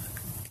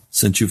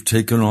 since you've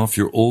taken off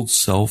your old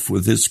self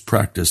with its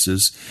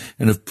practices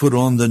and have put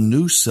on the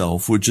new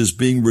self, which is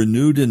being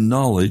renewed in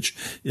knowledge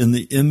in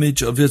the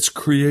image of its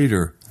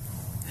Creator.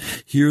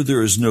 Here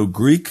there is no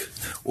Greek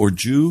or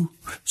Jew,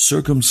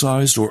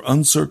 circumcised or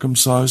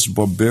uncircumcised,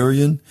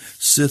 barbarian,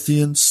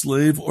 Scythian,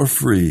 slave or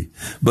free,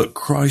 but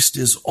Christ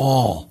is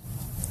all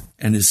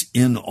and is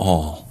in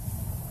all.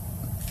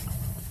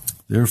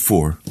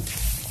 Therefore,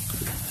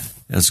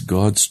 as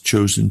God's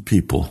chosen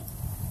people,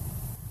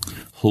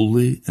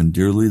 holy and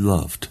dearly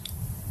loved.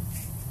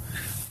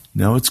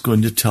 Now it's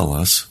going to tell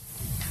us,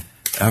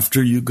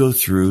 after you go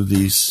through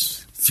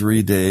these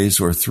 3 days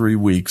or 3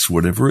 weeks,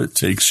 whatever it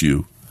takes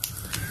you,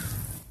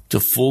 to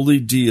fully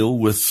deal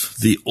with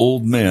the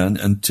old man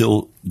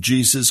until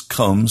Jesus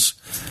comes,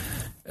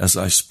 as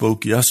I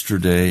spoke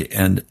yesterday,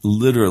 and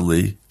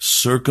literally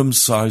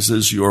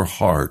circumcises your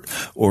heart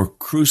or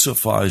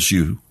crucifies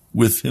you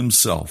with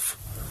himself,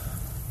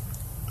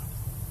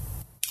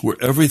 where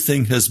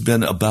everything has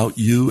been about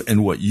you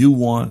and what you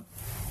want.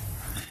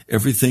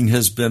 Everything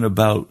has been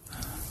about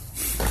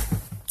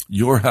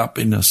your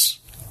happiness.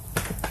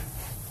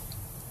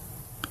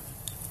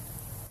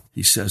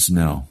 He says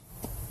now,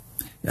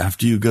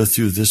 after you go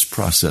through this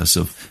process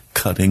of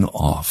cutting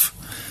off,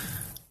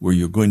 where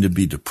you're going to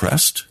be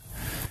depressed,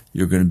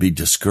 you're going to be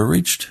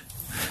discouraged,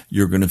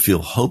 you're going to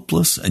feel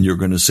hopeless, and you're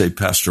going to say,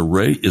 Pastor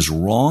Ray is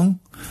wrong.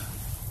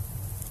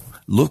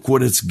 Look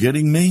what it's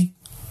getting me.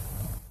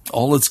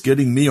 All it's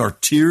getting me are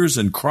tears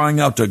and crying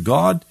out to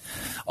God.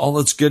 All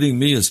it's getting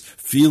me is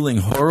feeling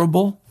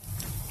horrible.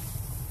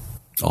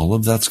 All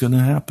of that's going to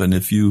happen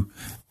if you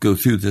go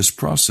through this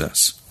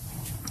process.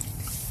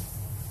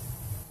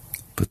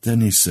 But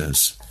then he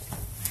says,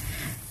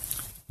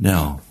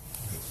 now,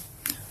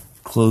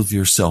 clothe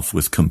yourself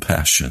with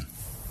compassion.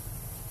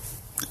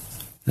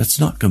 That's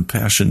not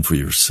compassion for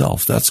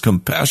yourself. That's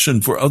compassion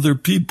for other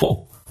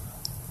people.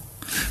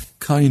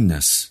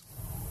 Kindness,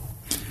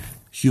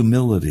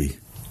 humility,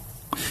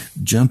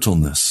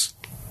 gentleness,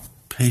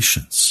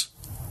 patience.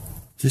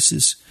 This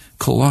is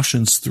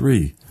Colossians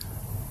 3,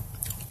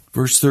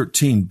 verse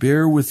 13.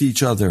 Bear with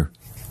each other.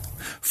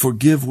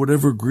 Forgive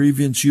whatever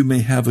grievance you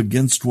may have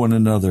against one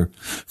another.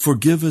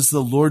 Forgive as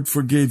the Lord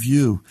forgave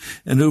you.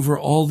 And over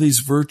all these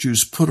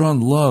virtues, put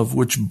on love,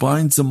 which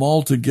binds them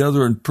all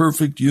together in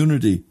perfect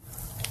unity.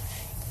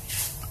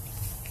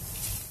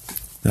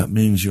 That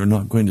means you're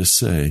not going to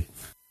say,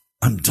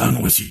 I'm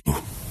done with you.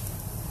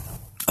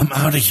 I'm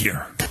out of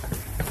here.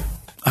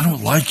 I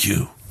don't like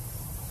you.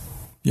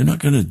 You're not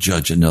going to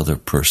judge another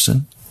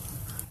person.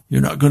 You're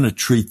not going to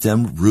treat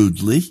them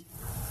rudely.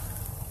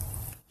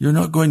 You're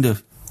not going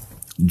to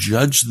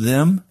judge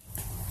them.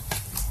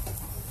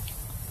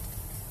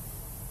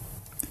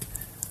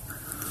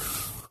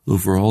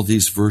 Over all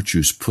these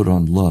virtues put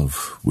on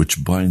love,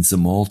 which binds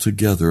them all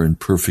together in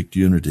perfect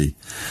unity.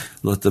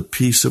 Let the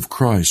peace of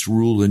Christ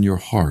rule in your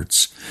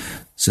hearts,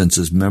 since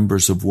as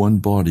members of one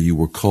body you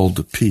were called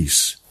to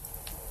peace.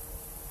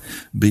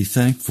 Be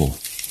thankful.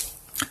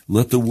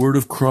 Let the word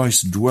of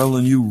Christ dwell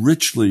in you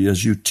richly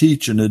as you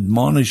teach and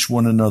admonish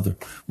one another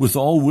with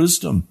all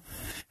wisdom,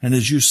 and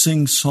as you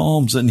sing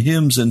psalms and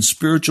hymns and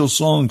spiritual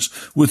songs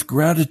with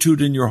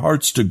gratitude in your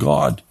hearts to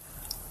God.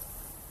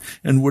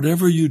 And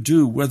whatever you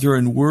do, whether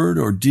in word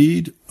or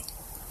deed,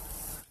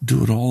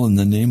 do it all in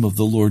the name of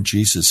the Lord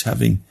Jesus,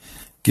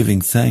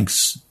 giving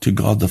thanks to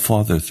God the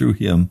Father through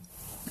him.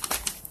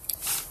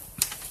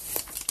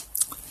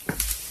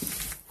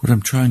 What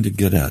I'm trying to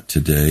get at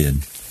today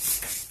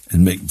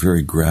and make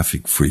very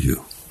graphic for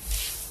you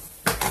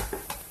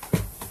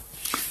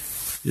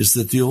is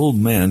that the old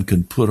man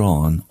can put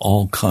on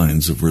all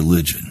kinds of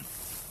religion.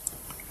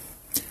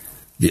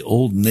 The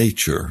old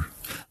nature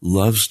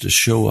loves to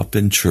show up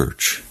in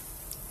church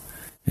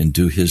and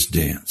do his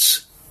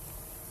dance.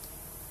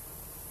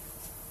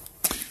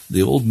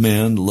 The old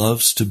man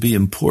loves to be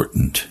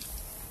important.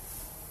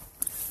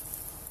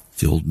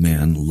 The old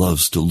man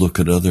loves to look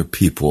at other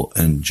people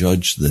and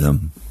judge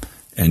them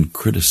and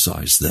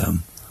criticize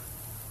them.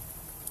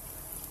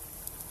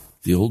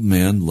 The old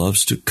man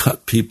loves to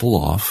cut people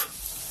off,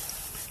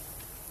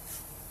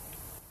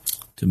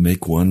 to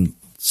make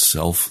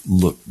oneself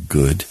look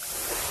good,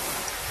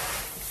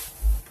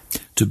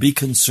 to be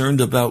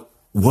concerned about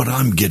what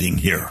I'm getting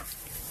here,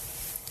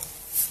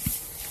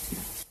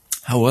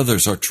 how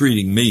others are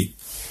treating me.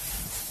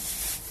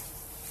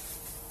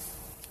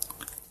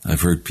 I've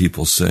heard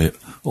people say,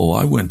 "Oh,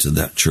 I went to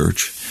that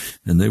church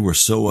and they were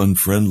so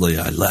unfriendly,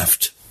 I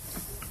left."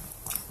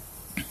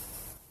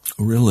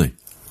 Oh, really?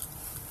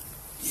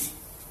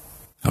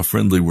 How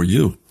friendly were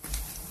you?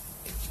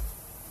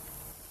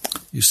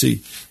 You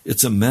see,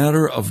 it's a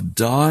matter of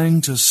dying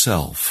to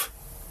self,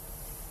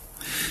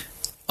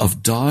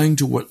 of dying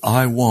to what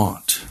I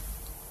want,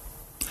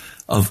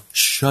 of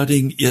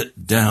shutting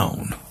it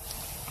down,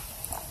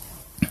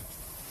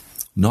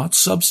 not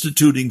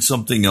substituting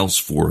something else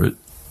for it,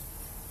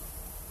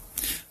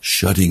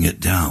 shutting it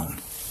down,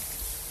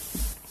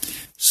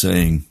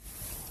 saying,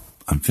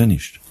 I'm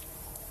finished.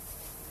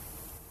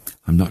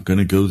 I'm not going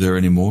to go there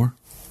anymore.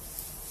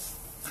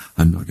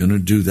 I'm not going to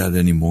do that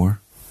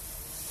anymore.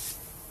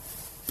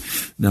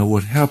 Now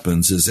what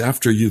happens is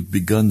after you've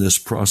begun this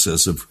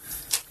process of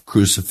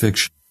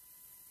crucifixion,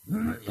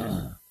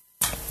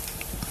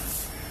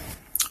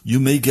 you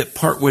may get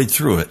partway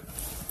through it,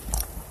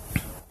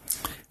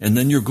 and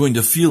then you're going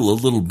to feel a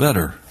little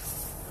better.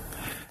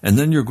 And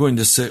then you're going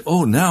to say,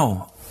 oh,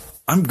 now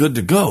I'm good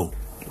to go.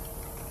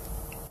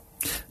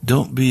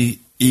 Don't be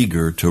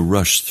eager to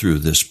rush through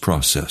this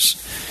process.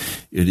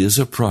 It is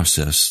a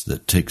process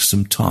that takes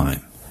some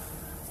time.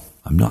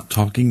 I'm not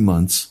talking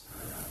months.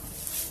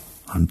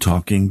 I'm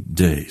talking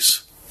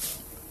days,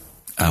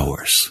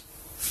 hours.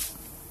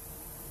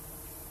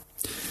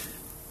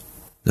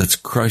 That's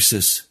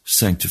crisis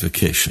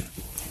sanctification.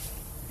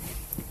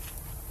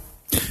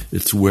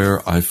 It's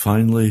where I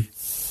finally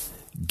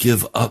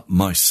give up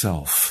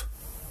myself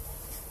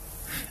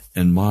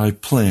and my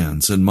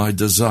plans and my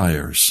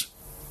desires.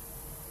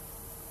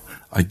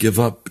 I give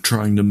up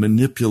trying to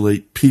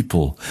manipulate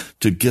people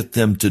to get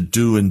them to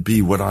do and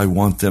be what I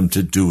want them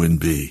to do and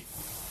be.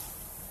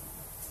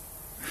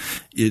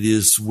 It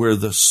is where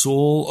the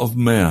soul of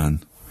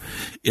man,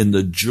 in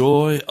the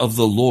joy of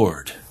the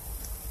Lord,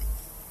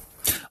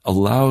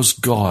 allows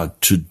God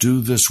to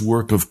do this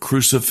work of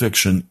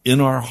crucifixion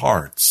in our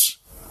hearts,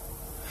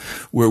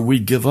 where we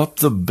give up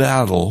the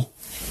battle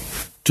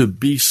to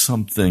be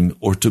something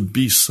or to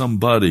be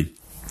somebody.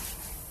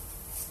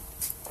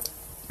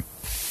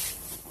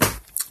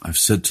 I've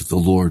said to the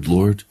Lord,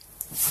 Lord,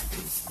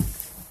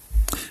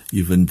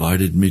 you've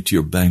invited me to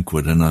your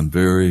banquet, and I'm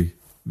very,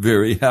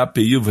 very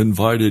happy you've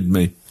invited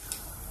me.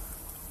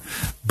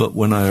 But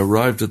when I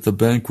arrived at the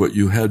banquet,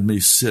 you had me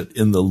sit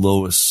in the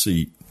lowest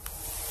seat.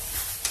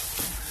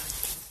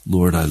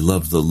 Lord, I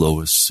love the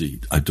lowest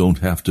seat. I don't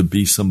have to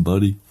be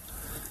somebody.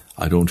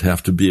 I don't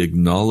have to be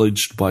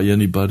acknowledged by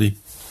anybody.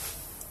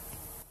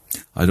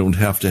 I don't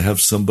have to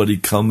have somebody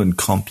come and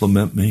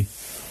compliment me.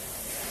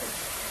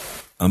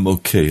 I'm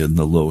okay in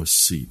the lowest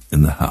seat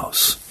in the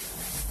house.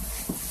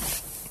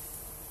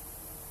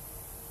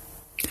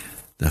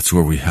 That's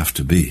where we have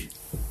to be.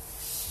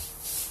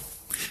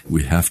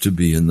 We have to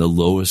be in the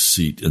lowest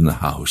seat in the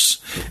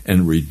house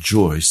and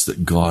rejoice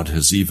that God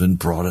has even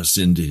brought us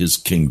into his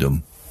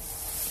kingdom.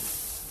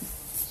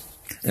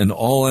 And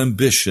all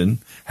ambition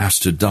has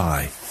to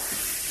die.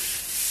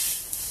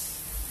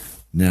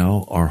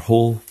 Now our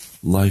whole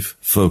life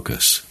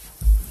focus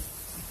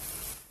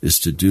is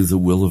to do the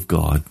will of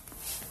God,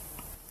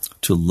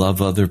 to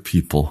love other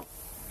people,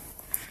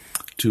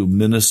 to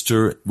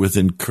minister with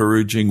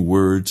encouraging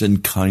words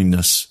and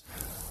kindness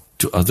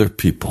to other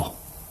people.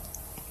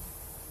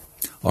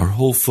 Our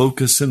whole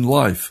focus in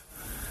life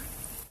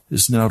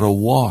is now to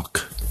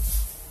walk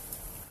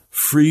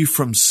free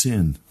from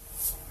sin,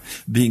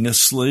 being a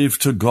slave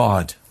to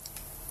God,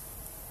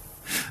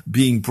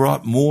 being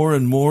brought more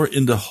and more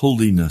into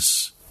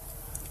holiness,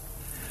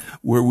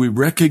 where we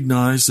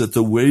recognize that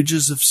the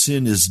wages of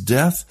sin is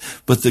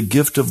death, but the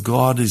gift of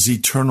God is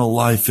eternal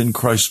life in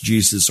Christ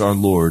Jesus our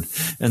Lord.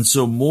 And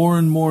so more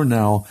and more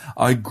now,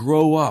 I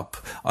grow up,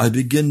 I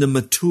begin to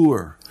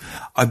mature,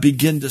 I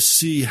begin to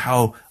see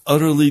how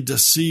utterly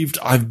deceived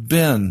I've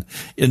been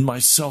in my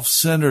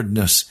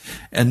self-centeredness.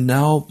 And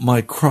now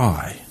my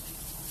cry,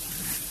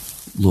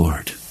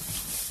 Lord,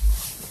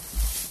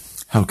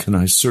 how can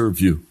I serve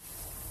you?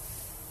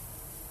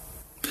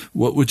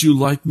 What would you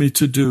like me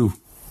to do?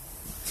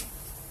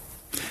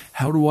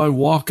 How do I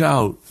walk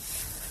out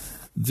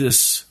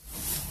this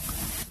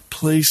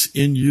place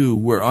in you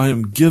where I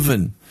am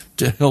given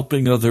to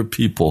helping other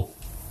people,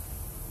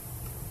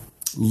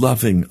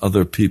 loving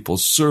other people,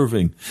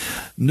 serving,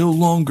 no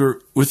longer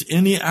with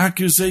any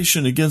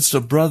accusation against a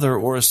brother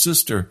or a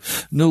sister,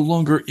 no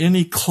longer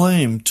any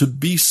claim to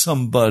be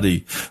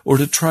somebody or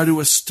to try to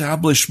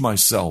establish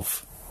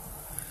myself.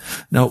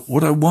 Now,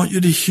 what I want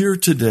you to hear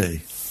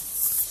today,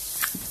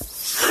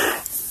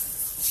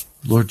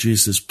 Lord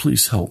Jesus,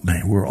 please help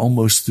me. We're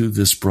almost through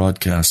this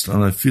broadcast,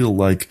 and I feel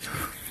like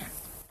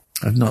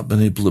I've not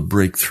been able to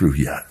break through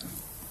yet.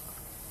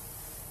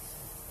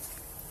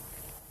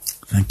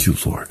 Thank you,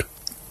 Lord.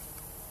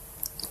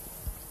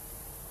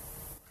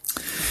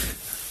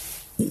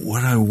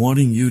 What I'm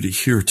wanting you to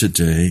hear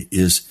today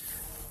is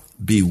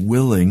be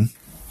willing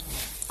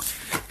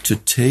to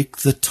take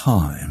the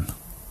time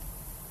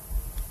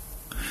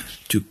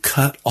to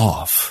cut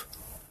off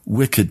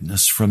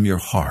wickedness from your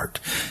heart,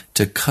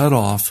 to cut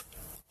off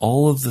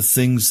all of the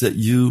things that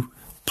you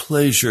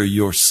pleasure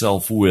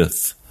yourself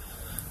with: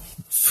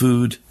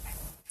 food,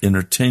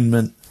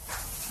 entertainment,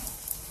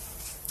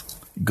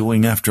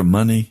 going after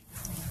money,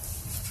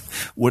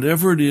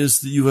 whatever it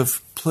is that you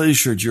have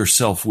pleasured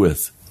yourself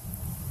with.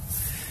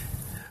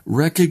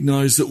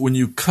 Recognize that when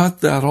you cut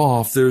that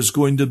off, there's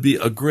going to be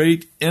a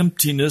great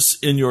emptiness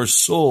in your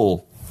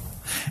soul.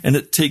 And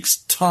it takes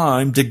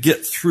time to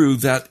get through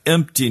that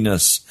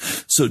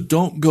emptiness. So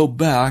don't go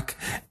back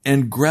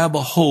and grab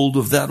a hold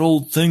of that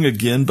old thing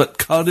again, but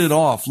cut it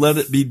off. Let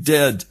it be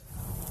dead.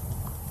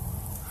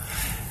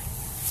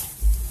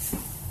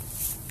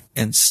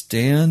 And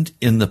stand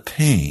in the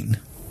pain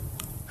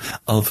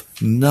of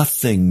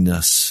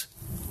nothingness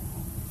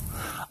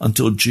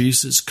until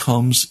Jesus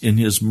comes in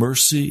his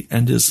mercy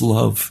and his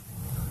love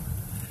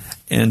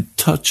and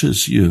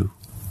touches you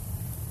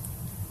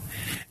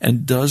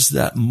and does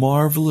that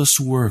marvelous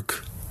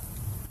work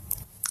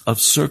of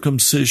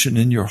circumcision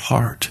in your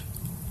heart.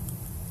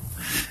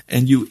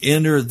 And you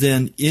enter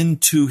then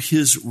into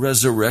his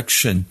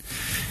resurrection.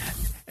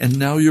 And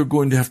now you're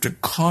going to have to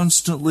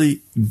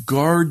constantly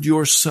guard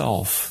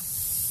yourself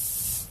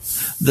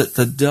that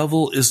the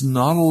devil is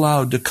not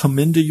allowed to come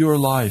into your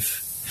life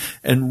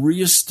and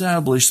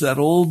reestablish that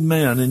old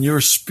man in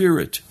your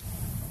spirit.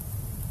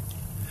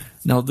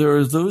 Now, there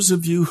are those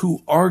of you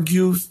who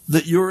argue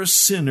that you're a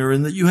sinner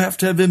and that you have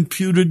to have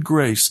imputed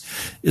grace.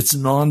 It's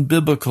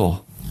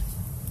non-biblical.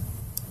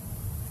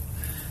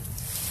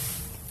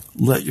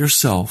 Let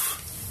yourself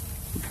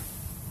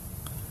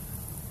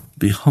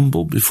be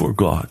humble before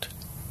God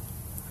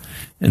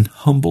and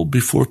humble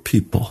before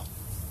people.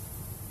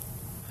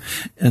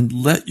 And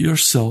let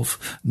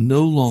yourself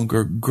no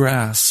longer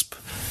grasp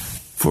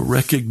for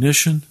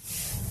recognition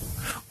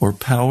or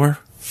power.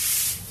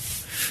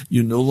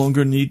 You no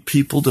longer need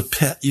people to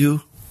pet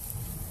you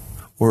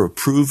or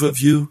approve of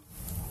you.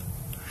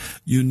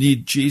 You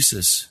need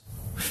Jesus.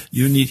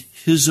 You need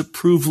his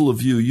approval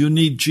of you. You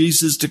need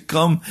Jesus to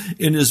come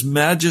in his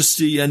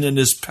majesty and in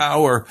his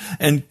power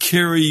and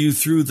carry you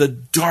through the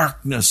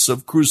darkness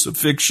of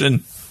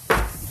crucifixion.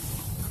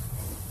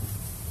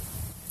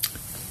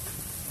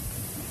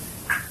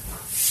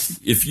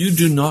 If you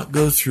do not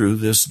go through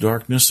this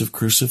darkness of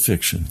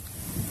crucifixion,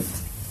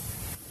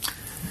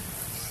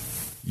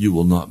 you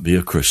will not be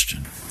a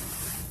Christian.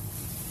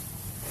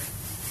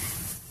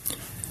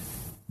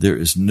 There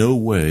is no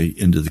way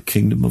into the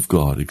kingdom of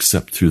God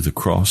except through the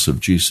cross of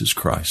Jesus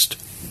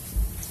Christ.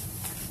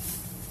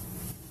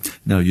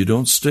 Now, you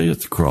don't stay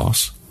at the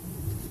cross.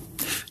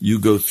 You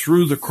go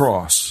through the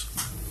cross.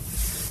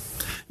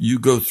 You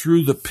go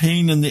through the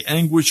pain and the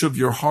anguish of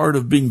your heart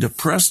of being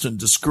depressed and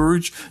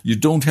discouraged. You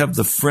don't have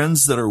the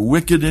friends that are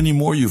wicked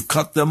anymore. You've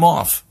cut them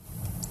off.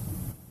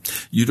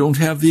 You don't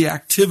have the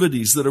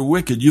activities that are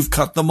wicked. You've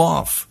cut them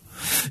off.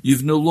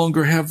 You no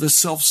longer have the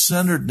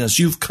self-centeredness.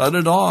 You've cut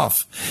it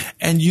off.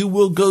 And you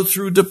will go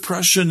through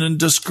depression and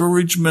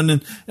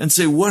discouragement and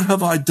say, what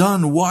have I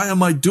done? Why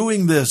am I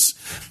doing this?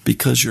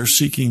 Because you're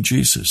seeking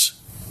Jesus.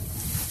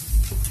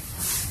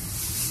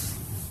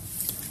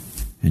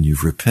 And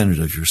you've repented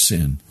of your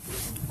sin.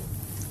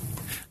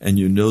 And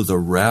you know the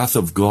wrath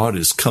of God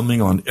is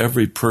coming on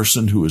every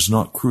person who is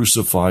not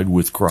crucified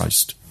with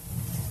Christ.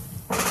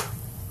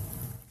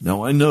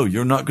 Now, I know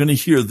you're not going to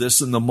hear this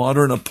in the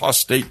modern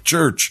apostate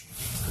church,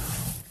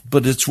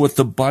 but it's what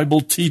the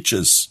Bible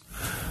teaches.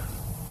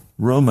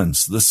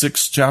 Romans, the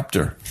 6th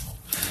chapter.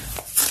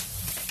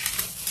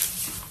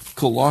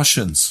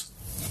 Colossians,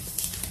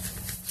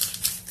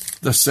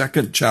 the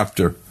 2nd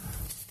chapter,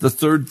 the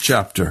 3rd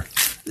chapter.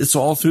 It's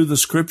all through the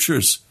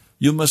scriptures.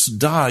 You must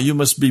die. You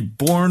must be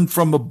born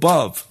from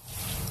above.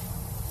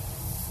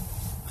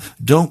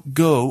 Don't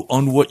go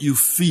on what you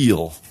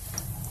feel.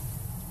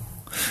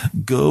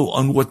 Go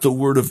on what the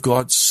Word of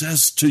God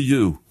says to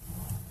you.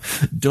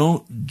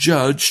 Don't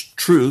judge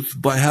truth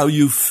by how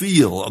you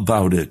feel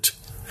about it.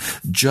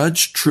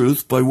 Judge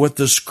truth by what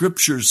the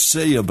scriptures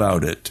say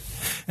about it.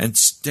 And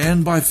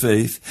stand by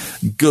faith.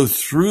 Go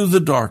through the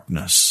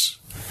darkness.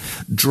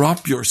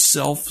 Drop your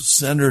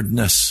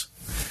self-centeredness.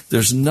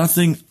 There's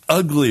nothing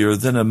uglier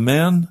than a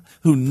man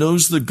who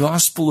knows the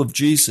gospel of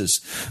Jesus,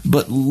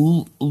 but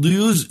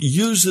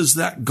uses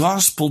that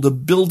gospel to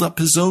build up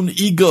his own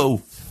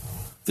ego.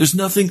 There's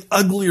nothing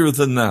uglier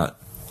than that.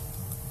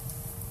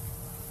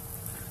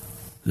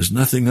 There's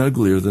nothing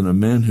uglier than a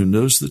man who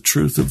knows the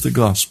truth of the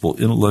gospel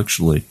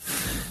intellectually,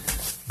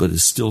 but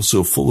is still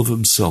so full of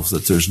himself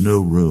that there's no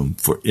room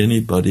for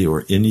anybody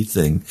or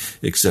anything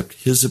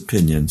except his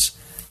opinions,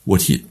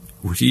 what he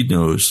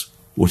knows,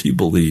 what he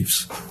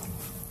believes.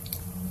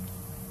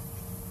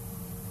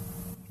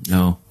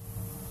 Now,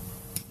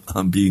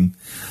 I'm giving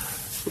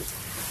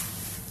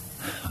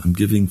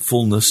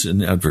fullness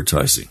in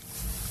advertising.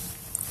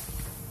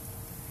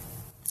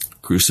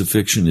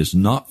 Crucifixion is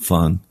not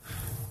fun.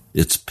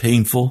 It's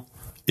painful.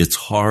 It's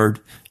hard.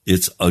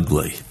 It's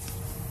ugly.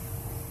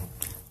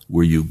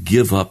 Where you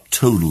give up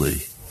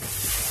totally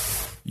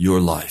your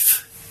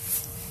life.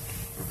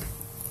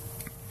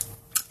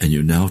 And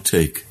you now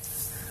take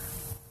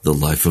the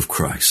life of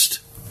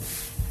Christ.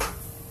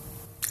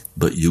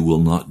 But you will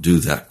not do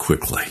that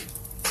quickly.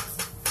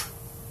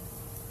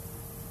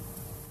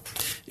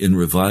 In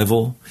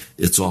revival,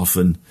 it's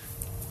often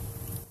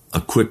a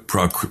quick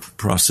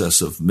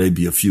process of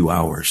maybe a few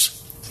hours.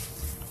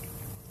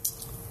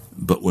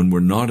 But when we're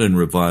not in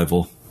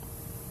revival,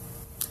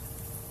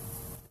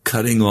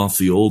 cutting off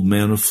the old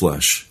man of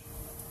flesh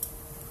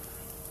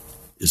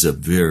is a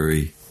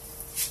very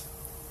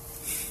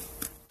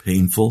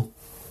painful,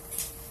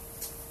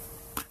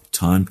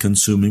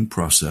 time-consuming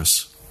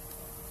process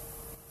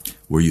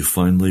where you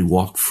finally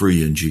walk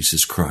free in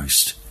Jesus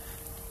Christ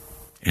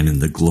and in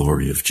the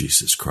glory of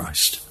Jesus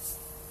Christ.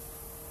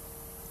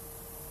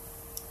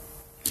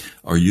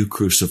 Are you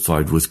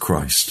crucified with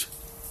Christ?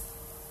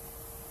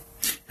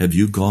 Have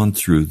you gone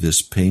through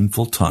this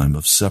painful time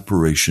of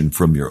separation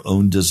from your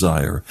own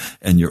desire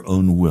and your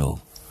own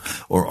will?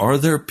 Or are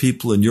there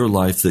people in your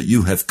life that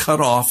you have cut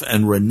off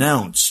and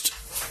renounced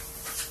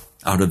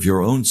out of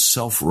your own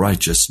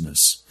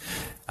self-righteousness,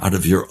 out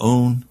of your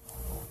own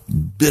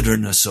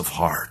bitterness of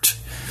heart?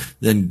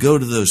 Then go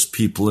to those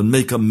people and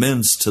make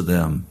amends to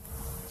them.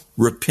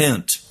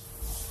 Repent.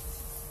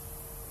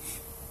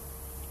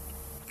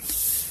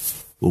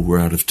 Well, we're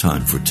out of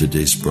time for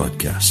today's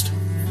broadcast.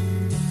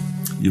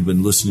 You've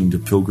been listening to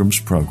Pilgrim's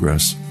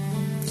Progress.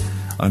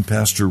 I'm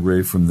Pastor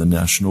Ray from the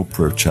National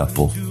Prayer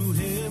Chapel.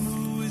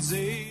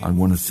 I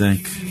want to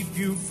thank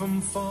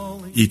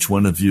each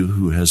one of you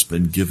who has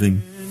been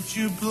giving.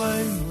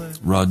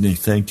 Rodney,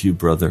 thank you,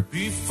 brother.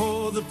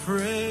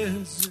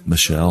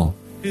 Michelle,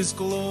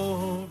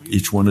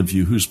 each one of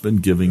you who's been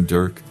giving.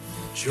 Dirk,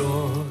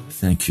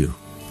 thank you.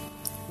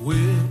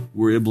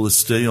 We're able to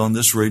stay on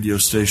this radio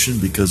station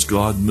because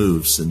God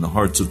moves in the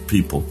hearts of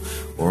people,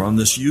 or on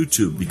this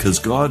YouTube because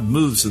God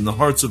moves in the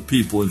hearts of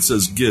people and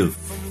says give,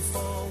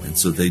 and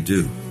so they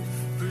do.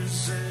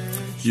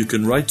 You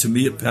can write to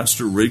me at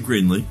Pastor Ray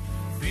Greenley,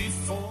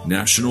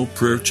 National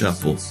Prayer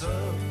Chapel,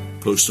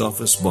 Post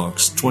Office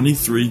Box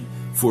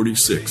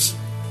 2346,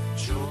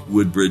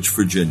 Woodbridge,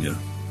 Virginia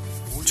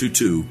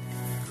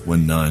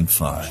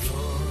 22195.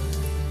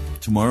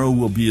 Tomorrow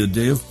will be a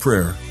day of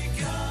prayer.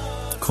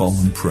 Call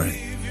and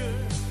pray.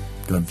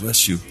 God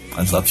bless you.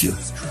 I love you.